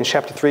 Thessalonians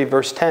chapter 3,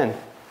 verse 10.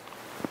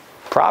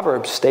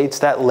 Proverbs states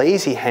that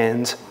lazy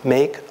hands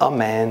make a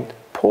man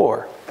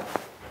poor.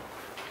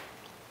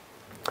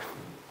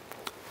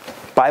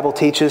 Bible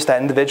teaches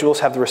that individuals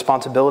have the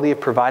responsibility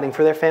of providing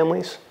for their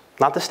families,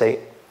 not the state.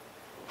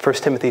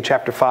 1 Timothy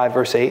chapter 5,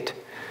 verse 8.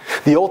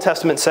 The Old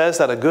Testament says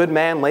that a good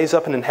man lays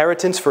up an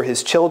inheritance for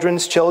his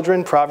children's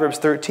children, Proverbs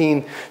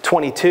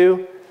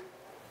 13:22.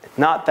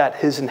 Not that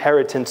his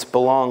inheritance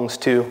belongs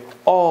to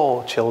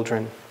all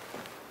children,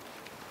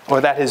 or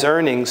that his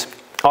earnings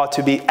ought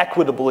to be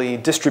equitably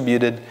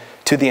distributed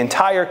to the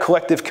entire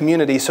collective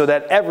community so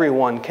that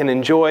everyone can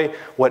enjoy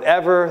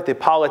whatever the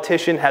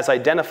politician has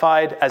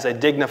identified as a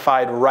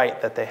dignified right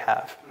that they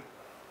have.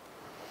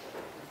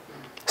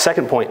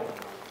 Second point.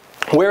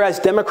 Whereas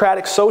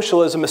democratic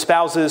socialism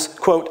espouses,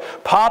 quote,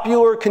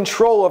 popular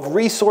control of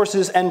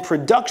resources and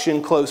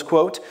production, close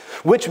quote,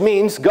 which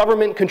means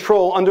government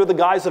control under the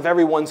guise of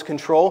everyone's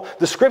control,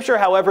 the scripture,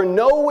 however,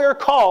 nowhere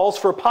calls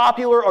for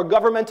popular or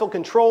governmental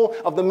control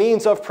of the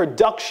means of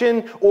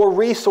production or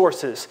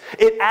resources.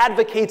 It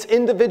advocates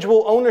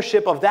individual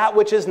ownership of that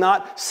which is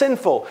not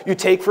sinful. You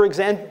take, for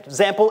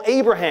example,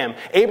 Abraham.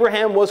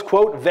 Abraham was,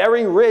 quote,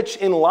 very rich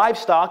in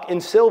livestock, in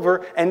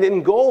silver, and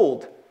in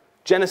gold.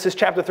 Genesis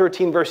chapter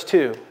 13, verse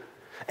 2.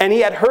 And he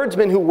had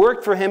herdsmen who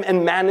worked for him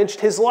and managed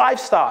his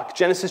livestock.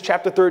 Genesis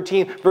chapter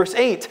 13, verse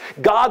 8.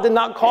 God did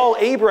not call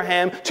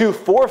Abraham to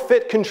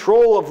forfeit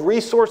control of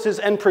resources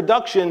and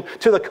production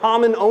to the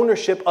common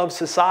ownership of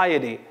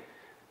society.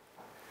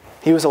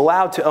 He was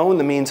allowed to own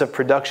the means of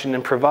production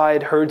and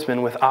provide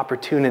herdsmen with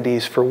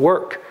opportunities for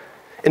work.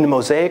 In the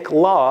Mosaic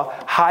law,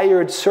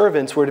 hired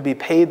servants were to be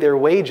paid their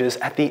wages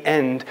at the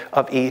end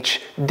of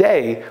each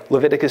day.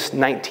 Leviticus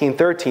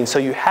 19:13. So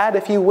you had,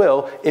 if you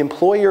will,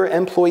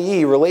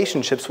 employer-employee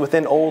relationships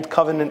within Old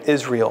Covenant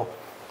Israel.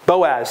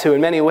 Boaz, who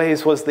in many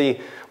ways was the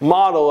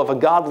model of a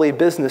godly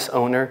business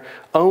owner,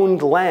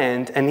 owned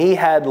land, and he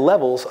had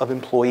levels of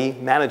employee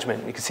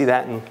management. You can see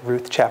that in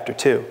Ruth chapter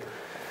 2.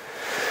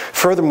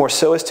 Furthermore,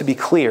 so as to be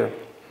clear,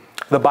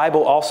 the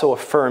Bible also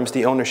affirms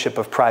the ownership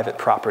of private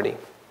property,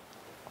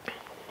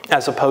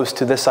 as opposed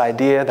to this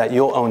idea that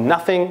you'll own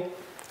nothing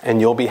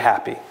and you'll be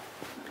happy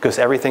because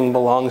everything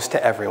belongs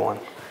to everyone.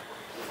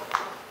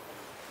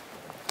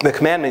 The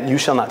commandment, "You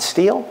shall not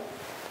steal,"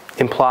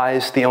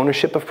 implies the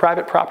ownership of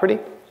private property.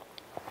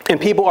 And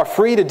people are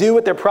free to do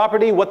with their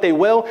property what they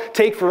will.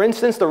 Take, for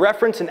instance, the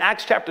reference in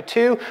Acts chapter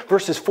 2,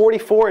 verses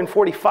 44 and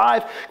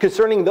 45,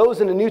 concerning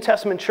those in the New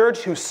Testament church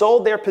who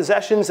sold their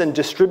possessions and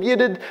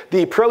distributed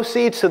the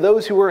proceeds to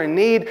those who were in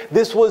need.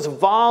 This was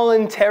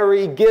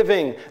voluntary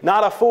giving,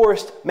 not a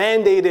forced,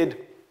 mandated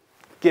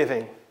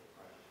giving.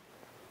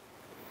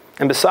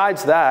 And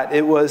besides that,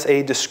 it was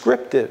a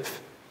descriptive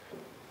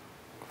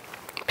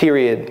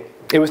period.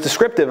 It was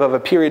descriptive of a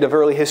period of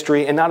early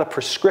history and not a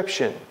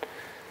prescription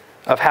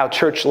of how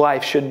church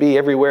life should be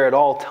everywhere at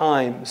all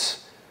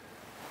times.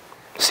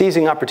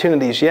 Seizing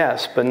opportunities,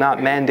 yes, but not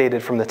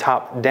mandated from the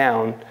top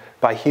down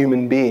by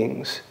human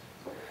beings.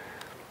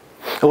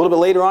 A little bit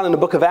later on in the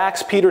book of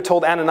Acts, Peter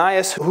told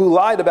Ananias, who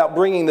lied about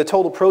bringing the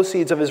total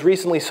proceeds of his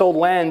recently sold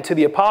land to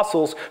the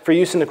apostles for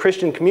use in the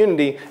Christian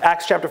community,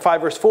 Acts chapter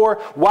 5, verse 4,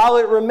 while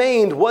it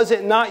remained, was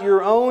it not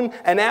your own?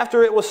 And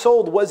after it was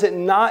sold, was it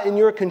not in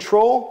your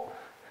control?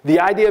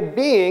 The idea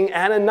being,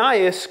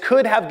 Ananias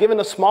could have given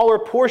a smaller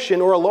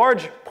portion or a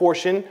large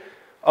portion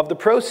of the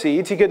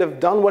proceeds. He could have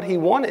done what he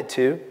wanted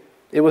to.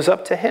 It was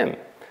up to him.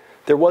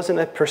 There wasn't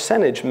a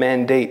percentage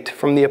mandate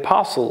from the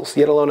apostles,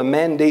 yet alone a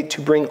mandate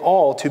to bring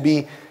all to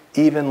be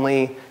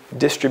evenly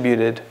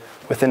distributed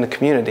within the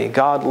community.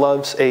 God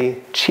loves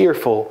a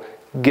cheerful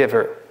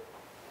giver.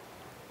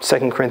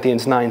 2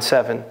 Corinthians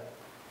 9:7. And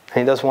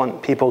he doesn't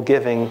want people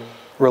giving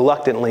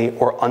reluctantly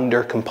or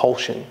under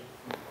compulsion.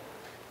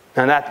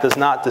 And that does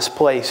not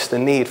displace the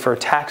need for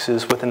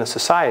taxes within a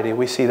society.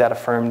 We see that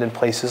affirmed in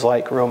places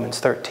like Romans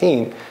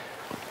 13.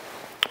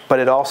 But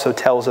it also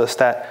tells us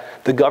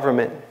that the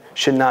government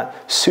should not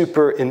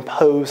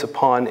superimpose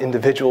upon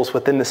individuals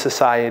within the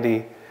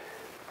society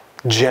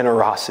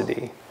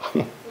generosity,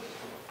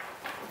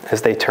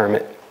 as they term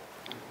it.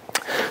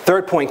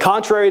 Third point,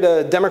 contrary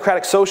to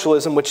democratic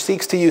socialism, which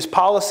seeks to use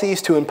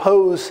policies to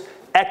impose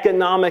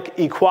economic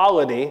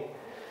equality,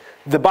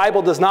 the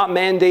Bible does not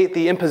mandate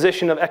the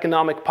imposition of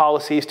economic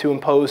policies to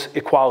impose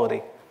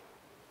equality.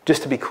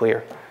 Just to be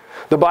clear.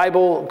 The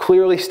Bible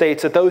clearly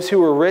states that those who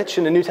were rich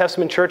in the New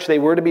Testament church, they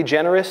were to be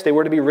generous, they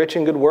were to be rich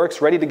in good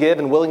works, ready to give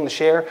and willing to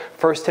share.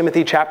 1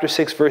 Timothy chapter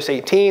 6, verse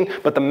 18.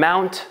 But the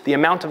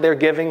amount of their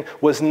giving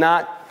was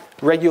not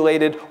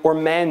regulated or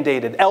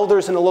mandated.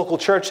 Elders in the local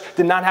church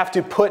did not have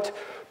to put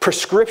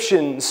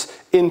prescriptions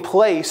in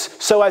place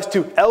so as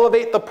to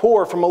elevate the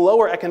poor from a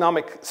lower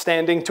economic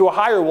standing to a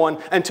higher one,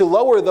 and to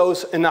lower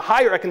those in a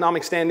higher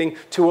economic standing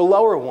to a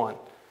lower one,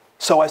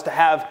 so as to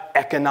have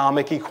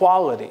economic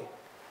equality.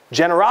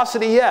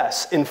 Generosity,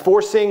 yes.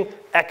 Enforcing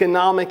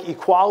economic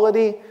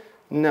equality,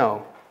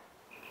 no.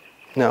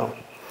 No.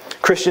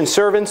 Christian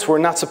servants were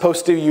not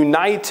supposed to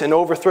unite and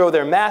overthrow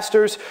their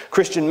masters.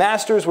 Christian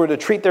masters were to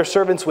treat their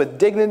servants with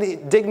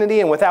dignity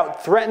and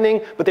without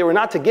threatening, but they were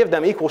not to give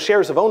them equal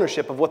shares of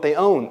ownership of what they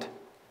owned.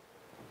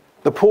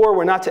 The poor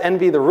were not to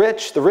envy the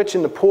rich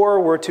and the poor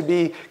were to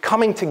be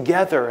coming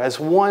together as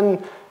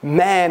one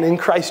man in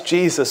Christ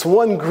Jesus,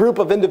 one group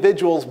of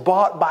individuals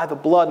bought by the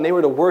blood, and they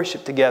were to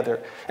worship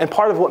together. And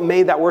part of what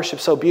made that worship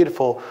so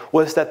beautiful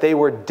was that they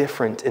were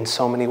different in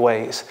so many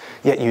ways,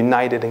 yet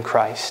united in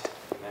Christ.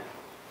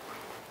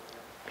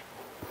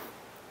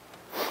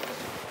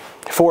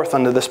 Fourth,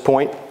 under this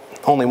point,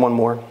 only one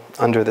more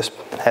under this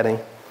heading.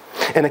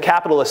 In a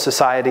capitalist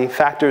society,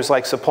 factors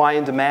like supply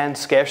and demand,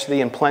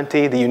 scarcity and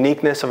plenty, the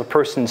uniqueness of a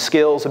person's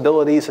skills,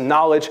 abilities, and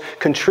knowledge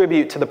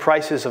contribute to the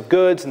prices of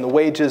goods and the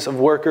wages of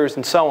workers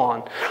and so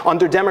on.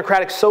 Under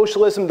democratic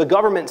socialism, the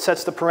government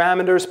sets the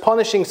parameters,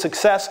 punishing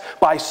success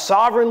by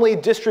sovereignly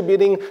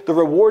distributing the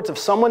rewards of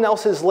someone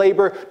else's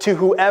labor to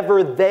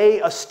whoever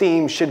they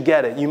esteem should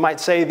get it. You might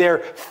say their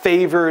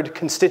favored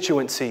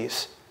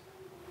constituencies.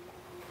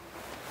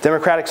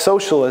 Democratic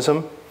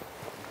socialism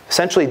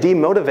essentially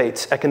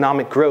demotivates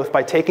economic growth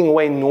by taking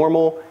away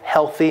normal,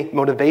 healthy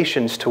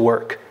motivations to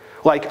work,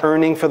 like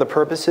earning for the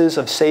purposes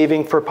of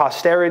saving for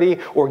posterity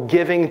or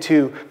giving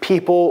to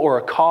people or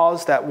a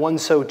cause that one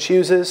so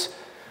chooses,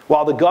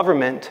 while the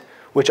government,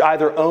 which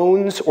either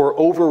owns or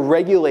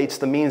over-regulates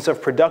the means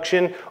of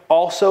production,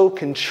 also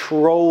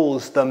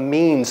controls the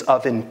means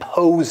of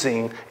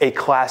imposing a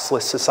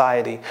classless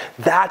society.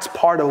 That's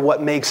part of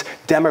what makes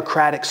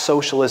democratic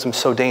socialism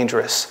so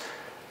dangerous.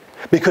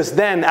 Because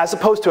then, as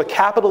opposed to a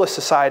capitalist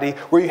society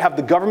where you have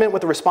the government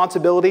with the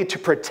responsibility to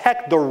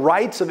protect the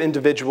rights of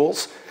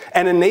individuals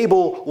and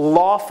enable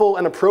lawful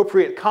and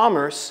appropriate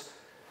commerce,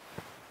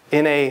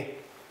 in a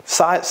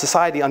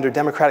society under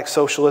democratic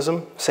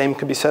socialism, same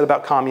could be said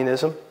about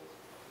communism,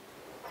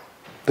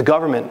 the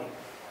government,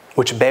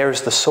 which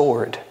bears the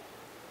sword,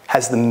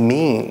 has the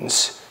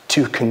means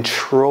to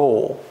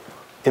control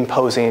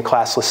imposing a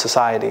classless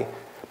society,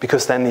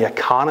 because then the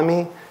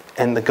economy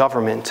and the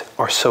government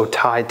are so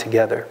tied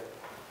together.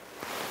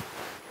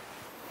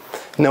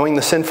 Knowing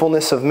the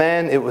sinfulness of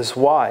man, it was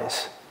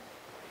wise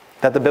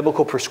that the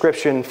biblical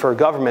prescription for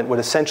government would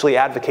essentially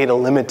advocate a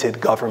limited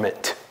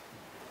government.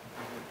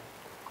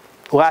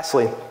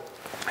 Lastly,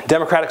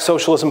 democratic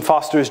socialism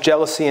fosters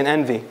jealousy and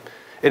envy.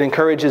 It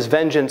encourages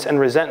vengeance and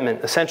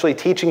resentment, essentially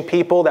teaching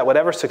people that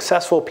whatever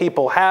successful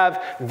people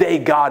have, they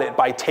got it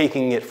by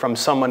taking it from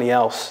somebody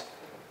else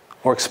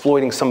or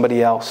exploiting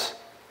somebody else.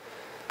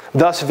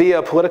 Thus,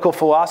 via political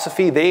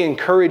philosophy, they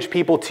encourage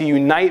people to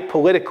unite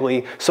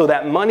politically so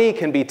that money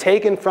can be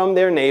taken from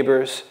their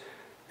neighbors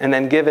and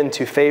then given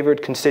to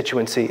favored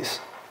constituencies.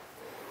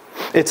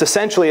 It's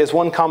essentially, as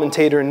one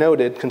commentator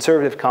noted,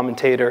 conservative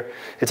commentator,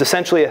 it's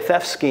essentially a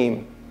theft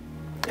scheme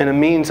and a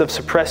means of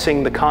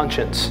suppressing the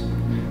conscience.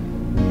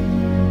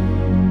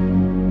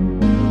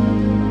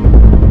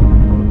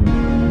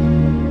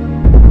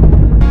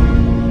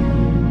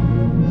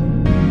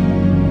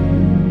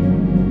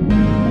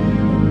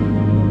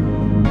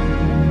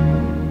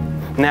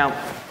 Now,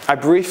 I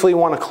briefly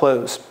want to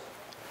close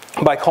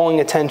by calling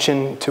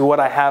attention to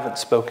what I haven't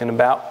spoken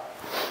about.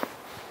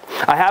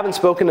 I haven't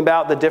spoken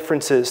about the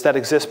differences that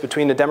exist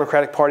between the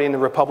Democratic Party and the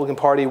Republican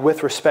Party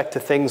with respect to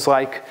things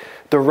like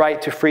the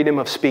right to freedom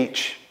of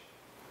speech,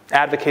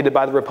 advocated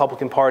by the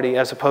Republican Party,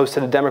 as opposed to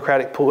the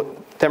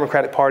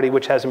Democratic Party,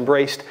 which has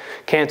embraced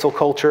cancel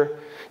culture,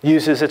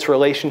 uses its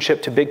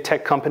relationship to big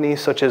tech companies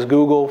such as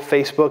Google,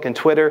 Facebook, and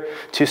Twitter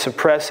to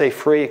suppress a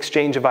free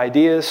exchange of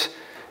ideas,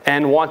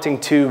 and wanting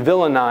to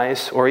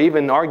villainize or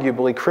even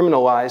arguably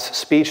criminalize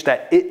speech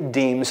that it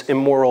deems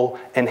immoral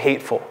and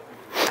hateful.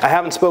 I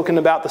haven't spoken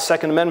about the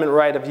Second Amendment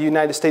right of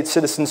United States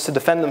citizens to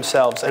defend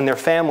themselves and their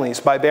families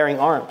by bearing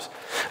arms.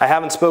 I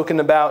haven't spoken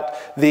about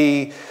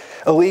the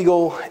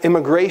illegal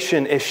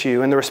immigration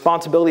issue and the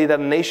responsibility that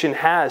a nation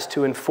has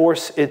to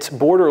enforce its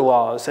border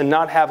laws and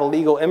not have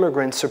illegal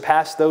immigrants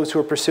surpass those who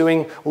are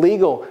pursuing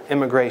legal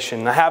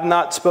immigration. I have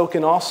not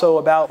spoken also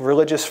about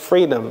religious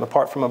freedom,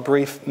 apart from a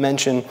brief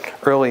mention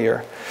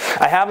earlier.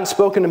 I haven't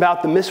spoken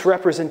about the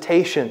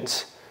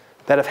misrepresentations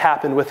that have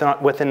happened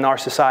within our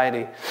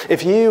society.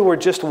 If you were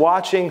just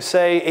watching,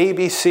 say,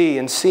 ABC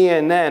and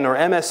CNN or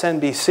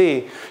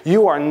MSNBC,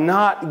 you are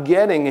not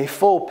getting a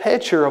full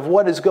picture of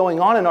what is going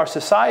on in our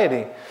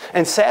society.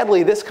 And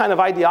sadly, this kind of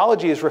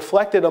ideology is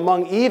reflected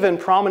among even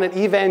prominent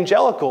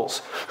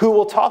evangelicals who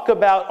will talk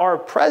about our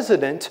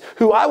president,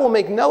 who I will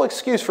make no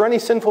excuse for any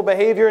sinful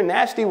behavior,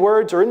 nasty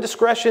words, or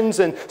indiscretions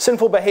and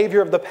sinful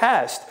behavior of the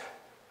past.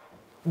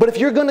 But if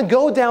you're going to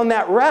go down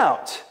that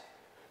route,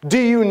 do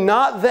you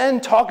not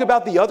then talk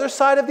about the other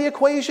side of the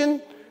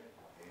equation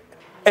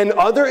and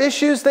other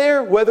issues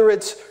there, whether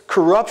it's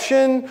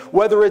corruption,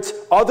 whether it's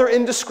other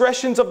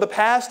indiscretions of the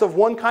past of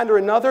one kind or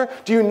another?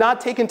 Do you not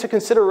take into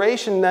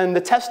consideration then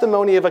the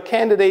testimony of a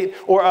candidate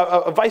or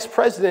a vice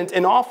president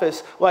in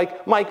office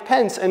like Mike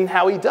Pence and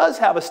how he does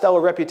have a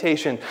stellar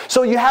reputation?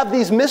 So you have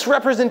these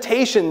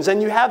misrepresentations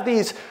and you have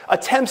these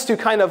attempts to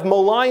kind of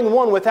malign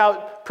one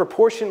without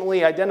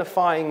proportionally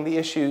identifying the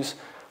issues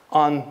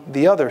on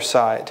the other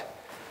side.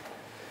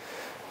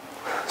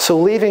 So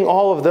leaving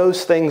all of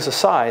those things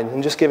aside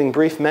and just giving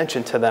brief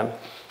mention to them,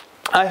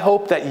 I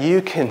hope that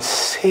you can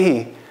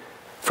see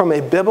from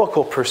a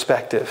biblical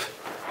perspective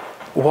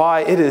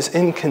why it is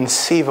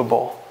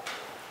inconceivable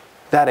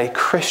that a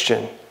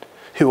Christian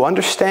who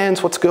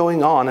understands what's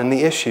going on in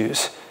the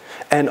issues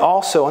and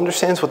also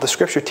understands what the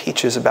Scripture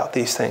teaches about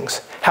these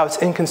things, how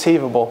it's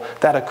inconceivable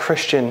that a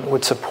Christian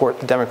would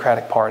support the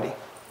Democratic Party.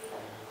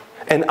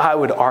 And I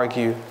would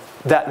argue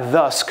that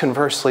thus,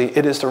 conversely,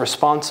 it is the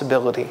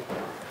responsibility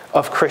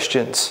of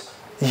Christians,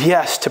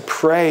 yes, to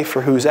pray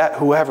for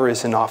whoever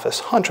is in office,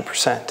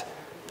 100%,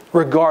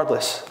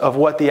 regardless of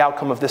what the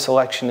outcome of this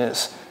election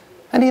is,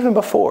 and even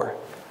before,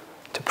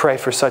 to pray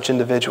for such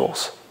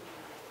individuals.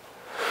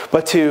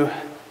 But to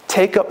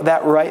take up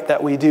that right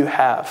that we do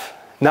have,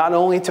 not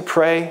only to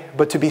pray,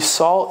 but to be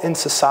salt in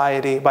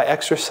society by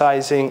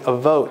exercising a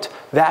vote,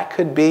 that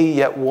could be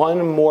yet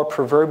one more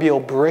proverbial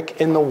brick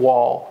in the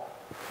wall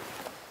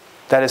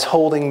that is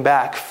holding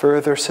back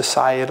further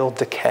societal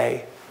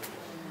decay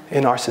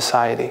in our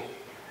society.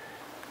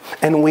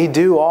 And we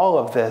do all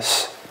of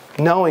this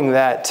knowing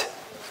that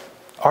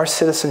our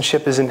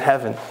citizenship is in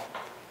heaven.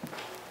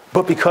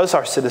 But because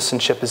our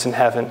citizenship is in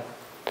heaven,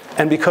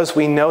 and because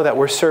we know that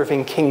we're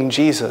serving King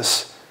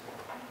Jesus,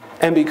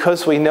 and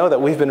because we know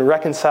that we've been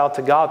reconciled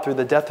to God through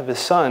the death of His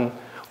Son,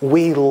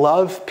 we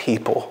love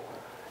people,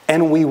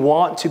 and we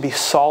want to be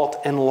salt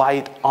and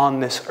light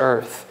on this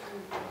earth.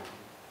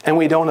 And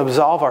we don't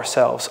absolve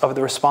ourselves of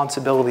the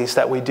responsibilities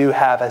that we do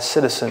have as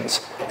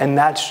citizens. And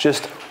that's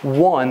just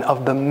one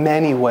of the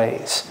many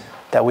ways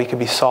that we can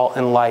be salt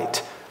and light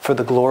for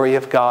the glory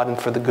of God and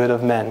for the good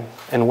of men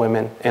and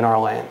women in our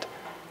land.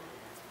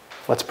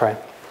 Let's pray.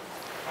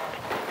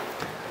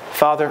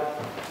 Father,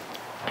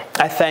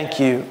 I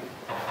thank you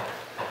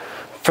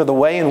for the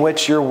way in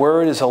which your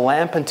word is a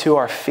lamp unto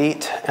our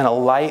feet and a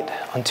light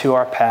unto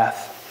our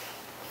path.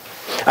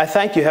 I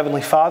thank you,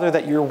 Heavenly Father,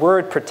 that your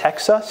word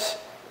protects us,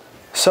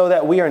 so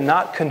that we are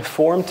not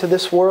conformed to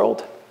this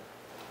world,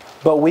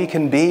 but we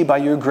can be, by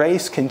your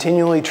grace,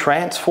 continually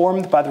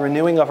transformed by the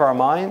renewing of our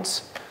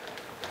minds.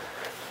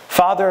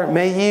 Father,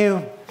 may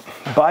you,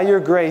 by your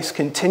grace,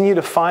 continue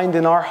to find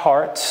in our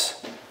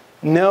hearts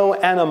no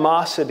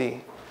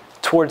animosity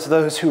towards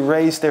those who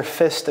raise their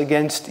fist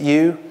against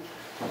you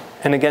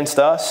and against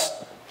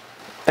us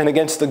and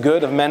against the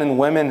good of men and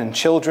women and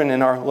children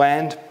in our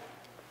land.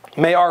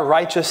 May our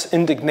righteous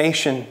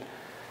indignation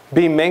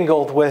be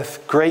mingled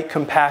with great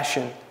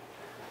compassion.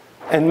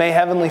 And may,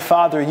 Heavenly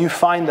Father, you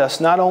find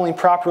us not only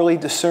properly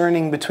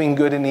discerning between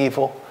good and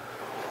evil,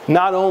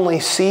 not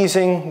only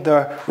seizing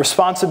the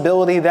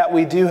responsibility that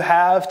we do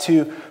have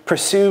to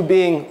pursue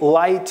being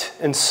light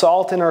and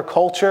salt in our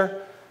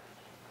culture.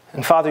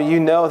 And Father, you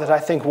know that I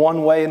think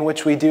one way in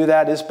which we do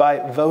that is by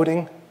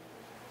voting.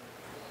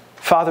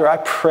 Father, I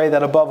pray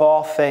that above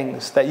all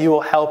things, that you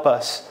will help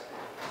us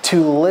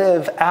to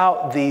live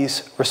out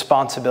these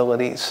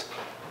responsibilities,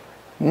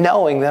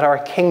 knowing that our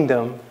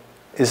kingdom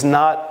is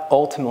not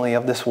ultimately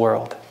of this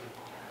world.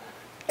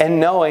 and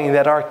knowing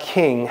that our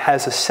King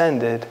has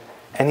ascended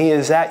and he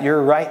is at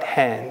your right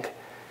hand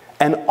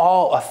and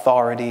all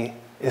authority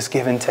is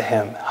given to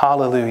him.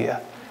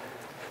 Hallelujah.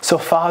 So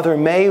Father,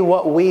 may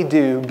what we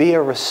do be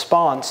a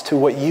response to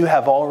what you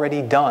have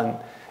already done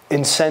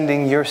in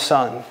sending your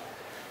Son.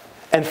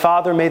 And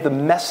Father, may the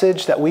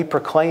message that we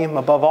proclaim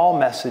above all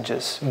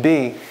messages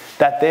be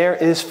that there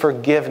is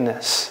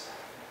forgiveness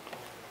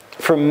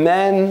for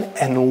men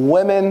and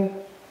women,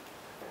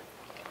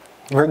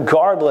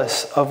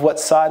 regardless of what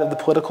side of the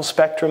political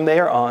spectrum they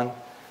are on.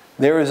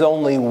 There is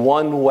only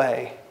one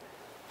way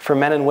for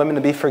men and women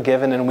to be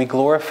forgiven, and we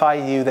glorify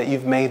you that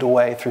you've made a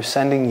way through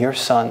sending your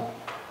Son,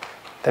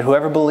 that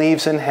whoever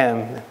believes in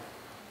him,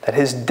 that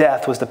his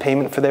death was the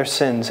payment for their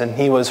sins, and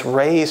he was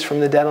raised from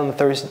the dead on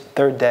the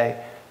third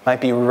day,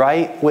 might be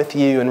right with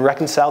you and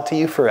reconciled to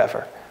you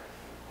forever.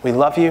 We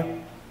love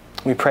you.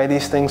 We pray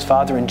these things,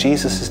 Father, in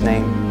Jesus'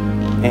 name.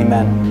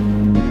 Amen.